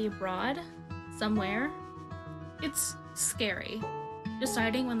applying to study abroad, somewhere. It's scary,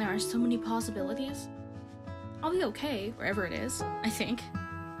 deciding when there are so many possibilities. I'll be okay wherever it is, I think.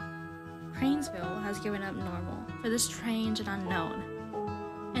 Kranesville has given up normal for the strange and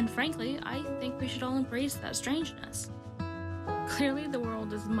unknown. And frankly, I think we should all embrace that strangeness. Clearly, the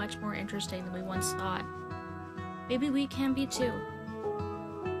world is much more interesting than we once thought. Maybe we can be too.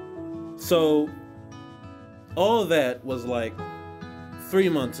 So, all that was like 3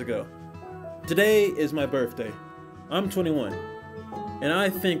 months ago. Today is my birthday. I'm 21. And I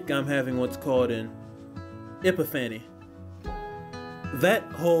think I'm having what's called an epiphany. That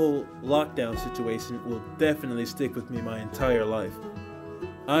whole lockdown situation will definitely stick with me my entire life.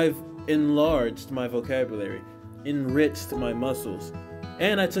 I've enlarged my vocabulary, enriched my muscles,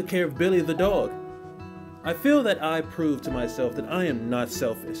 and I took care of Billy the dog. I feel that I proved to myself that I am not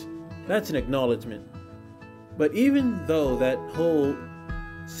selfish. That's an acknowledgement. But even though that whole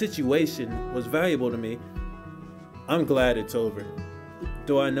situation was valuable to me, I'm glad it's over.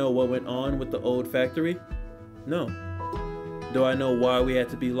 Do I know what went on with the old factory? No. Do I know why we had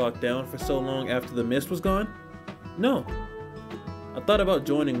to be locked down for so long after the mist was gone? No. I thought about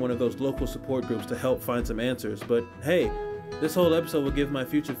joining one of those local support groups to help find some answers, but hey, this whole episode will give my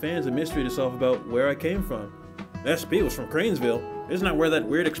future fans a mystery to solve about where I came from. SP was from Kranesville. Isn't that where that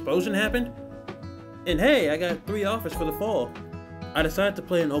weird explosion happened? And hey, I got 3 offers for the fall. I decided to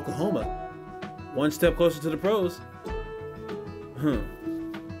play in Oklahoma. One step closer to the pros. I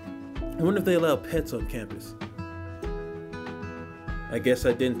wonder if they allow pets on campus. I guess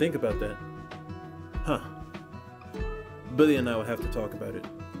I didn't think about that. Billy and I would have to talk about it.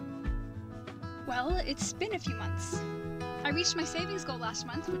 Well, it's been a few months. I reached my savings goal last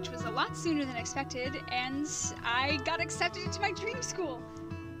month, which was a lot sooner than expected, and I got accepted into my dream school.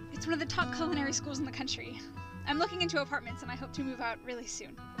 It's one of the top culinary schools in the country. I'm looking into apartments and I hope to move out really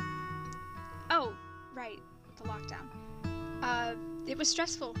soon. Oh, right, the lockdown. It was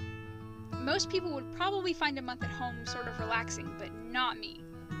stressful. Most people would probably find a month at home sort of relaxing, but not me.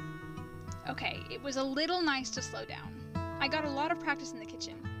 Okay, it was a little nice to slow down. I got a lot of practice in the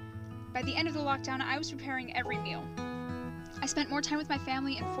kitchen. By the end of the lockdown, I was preparing every meal. I spent more time with my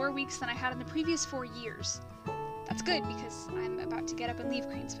family in 4 weeks than I had in the previous 4 years. That's good because I'm about to get up and leave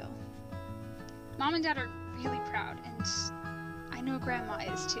Kranesville. Mom and Dad are really proud, and I know Grandma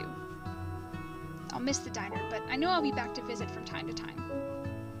is too. I'll miss the diner, but I know I'll be back to visit from time to time.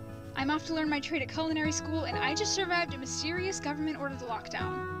 I'm off to learn my trade at culinary school, and I just survived a mysterious government-ordered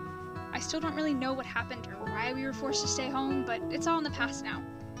lockdown. I still don't really know what happened or why we were forced to stay home, but it's all in the past now.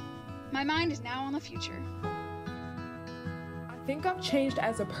 My mind is now on the future. I think I've changed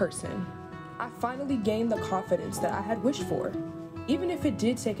as a person. I finally gained the confidence that I had wished for, even if it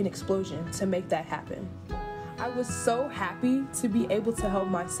did take an explosion to make that happen. I was so happy to be able to help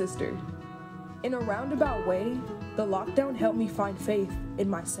my sister. In a roundabout way, the lockdown helped me find faith in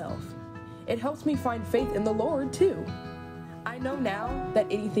myself. It helps me find faith in the Lord, too. I know now that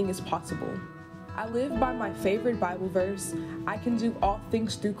anything is possible. I live by my favorite Bible verse, I can do all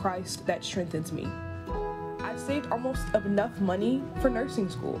things through Christ that strengthens me. I've saved almost enough money for nursing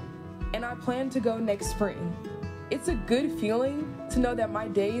school, and I plan to go next spring. It's a good feeling to know that my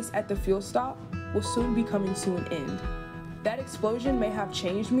days at the fuel stop will soon be coming to an end. That explosion may have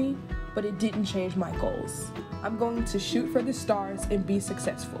changed me, but it didn't change my goals. I'm going to shoot for the stars and be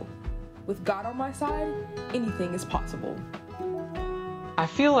successful. With God on my side, anything is possible. I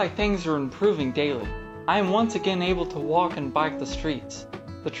feel like things are improving daily. I am once again able to walk and bike the streets.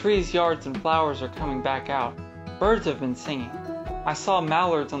 The trees, yards, and flowers are coming back out. Birds have been singing. I saw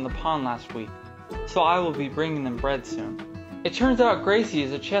mallards on the pond last week, so I will be bringing them bread soon. It turns out Gracie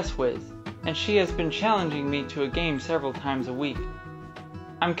is a chess whiz, and she has been challenging me to a game several times a week.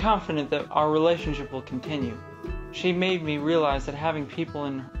 I'm confident that our relationship will continue. She made me realize that having people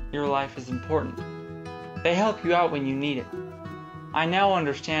in your life is important. They help you out when you need it. I now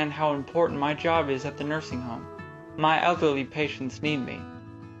understand how important my job is at the nursing home. My elderly patients need me.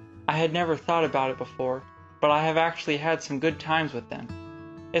 I had never thought about it before, but I have actually had some good times with them.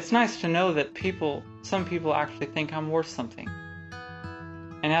 It's nice to know that some people actually think I'm worth something.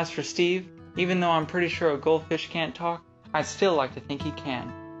 And as for Steve, even though I'm pretty sure a goldfish can't talk, I'd still like to think he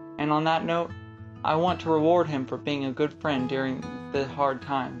can. And on that note, I want to reward him for being a good friend during the hard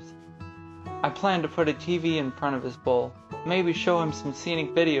times. I plan to put a TV in front of his bowl, maybe show him some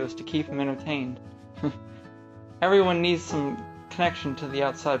scenic videos to keep him entertained. Everyone needs some connection to the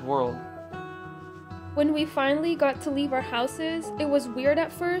outside world. When we finally got to leave our houses, it was weird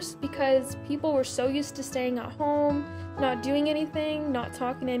at first because people were so used to staying at home, not doing anything, not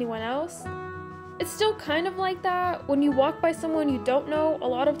talking to anyone else. It's still kind of like that. When you walk by someone you don't know, a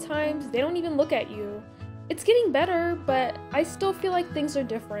lot of times they don't even look at you. It's getting better, but I still feel like things are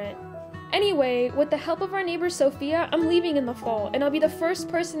different. Anyway, with the help of our neighbor Sophia, I'm leaving in the fall, and I'll be the first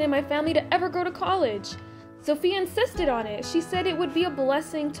person in my family to ever go to college. Sophia insisted on it. She said it would be a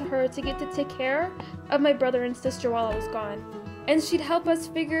blessing to her to get to take care of my brother and sister while I was gone, and she'd help us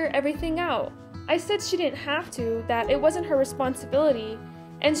figure everything out. I said she didn't have to, that it wasn't her responsibility,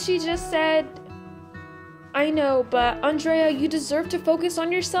 and she just said, "I know, but Andrea, you deserve to focus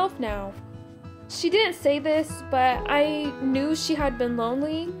on yourself now." She didn't say this, but I knew she had been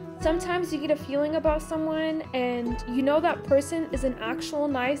lonely. Sometimes you get a feeling about someone, and you know that person is an actual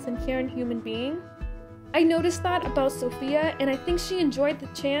nice and caring human being. I noticed that about Sophia, and I think she enjoyed the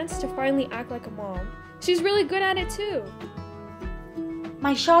chance to finally act like a mom. She's really good at it too.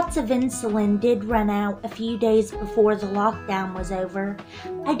 My shots of insulin did run out a few days before the lockdown was over.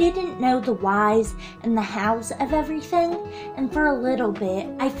 I didn't know the whys and the hows of everything, and for a little bit,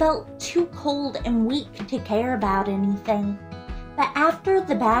 I felt too cold and weak to care about anything. But after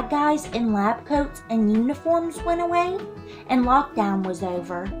the bad guys in lab coats and uniforms went away, and lockdown was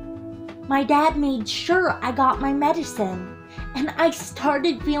over, my dad made sure I got my medicine, and I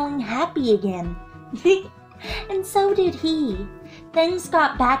started feeling happy again. And so did he. Things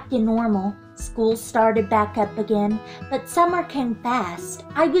got back to normal. School started back up again, but summer came fast.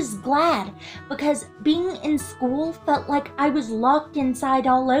 I was glad because being in school felt like I was locked inside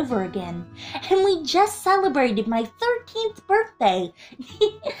all over again. And we just celebrated my 13th birthday.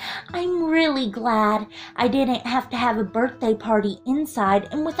 I'm really glad I didn't have to have a birthday party inside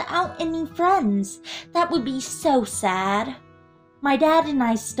and without any friends. That would be so sad. My dad and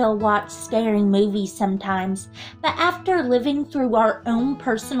I still watch scary movies sometimes, but after living through our own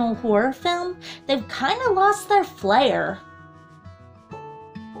personal horror film, they've kind of lost their flair.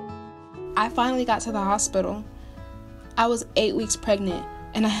 I finally got to the hospital. I was 8 weeks pregnant,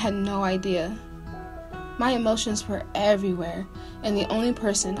 and I had no idea. My emotions were everywhere, and the only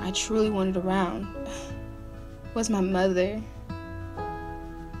person I truly wanted around was my mother.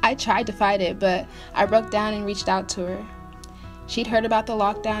 I tried to fight it, but I broke down and reached out to her. She'd heard about the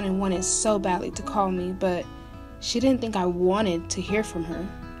lockdown and wanted so badly to call me, but she didn't think I wanted to hear from her.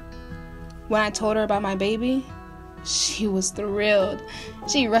 When I told her about my baby, she was thrilled.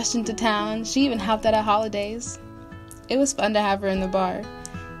 She rushed into town. She even helped out at holidays. It was fun to have her in the bar.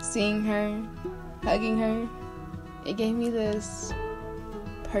 Seeing her, hugging her, it gave me this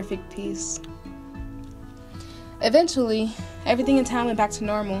perfect peace. Eventually, everything in town went back to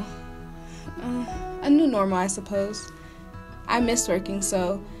normal. A new normal, I suppose. I missed working,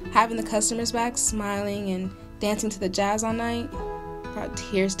 so having the customers back smiling and dancing to the jazz all night brought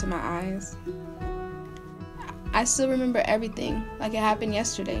tears to my eyes. I still remember everything like it happened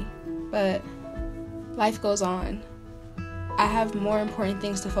yesterday, but life goes on. I have more important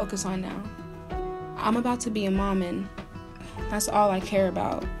things to focus on now. I'm about to be a mom, and that's all I care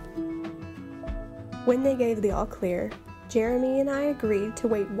about. When they gave the all clear, Jeremy and I agreed to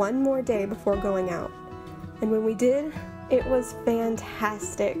wait one more day before going out. And when we did, it was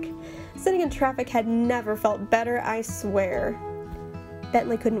fantastic. Sitting in traffic had never felt better, I swear.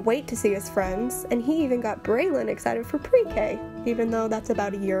 Bentley couldn't wait to see his friends, and he even got Braylon excited for pre-K, even though that's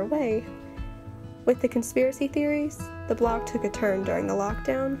about a year away. With the conspiracy theories, the blog took a turn during the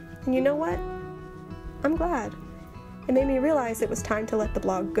lockdown, and you know what? I'm glad. It made me realize it was time to let the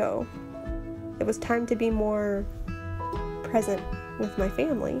blog go. It was time to be more present with my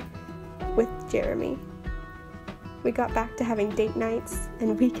family, with Jeremy. We got back to having date nights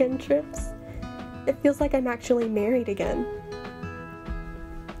and weekend trips. It feels like I'm actually married again.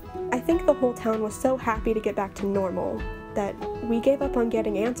 I think the whole town was so happy to get back to normal that we gave up on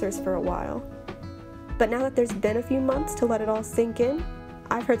getting answers for a while. But now that there's been a few months to let it all sink in,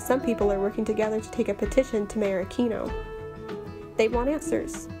 I've heard some people are working together to take a petition to Mayor Aquino. They want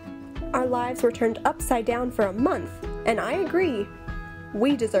answers. Our lives were turned upside down for a month, and I agree.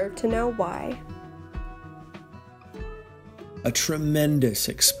 We deserve to know why. A tremendous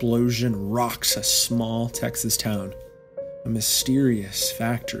explosion rocks a small Texas town. A mysterious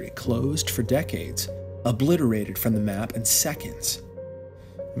factory closed for decades, obliterated from the map in seconds.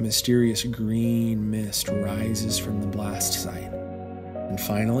 A mysterious green mist rises from the blast site. And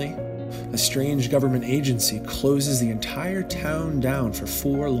finally, a strange government agency closes the entire town down for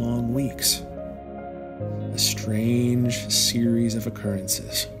 4 long weeks. A strange series of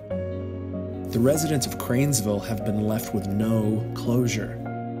occurrences. The residents of Kranesville have been left with no closure.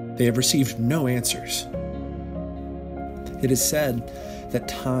 They have received no answers. It is said that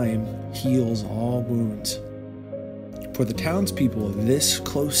time heals all wounds. For the townspeople of this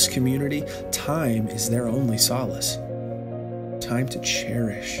close community, time is their only solace. Time to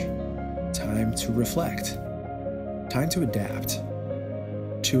cherish. Time to reflect. Time to adapt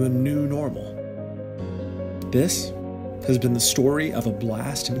to a new normal. This has been the story of a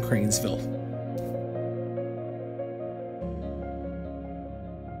blast in Kranesville.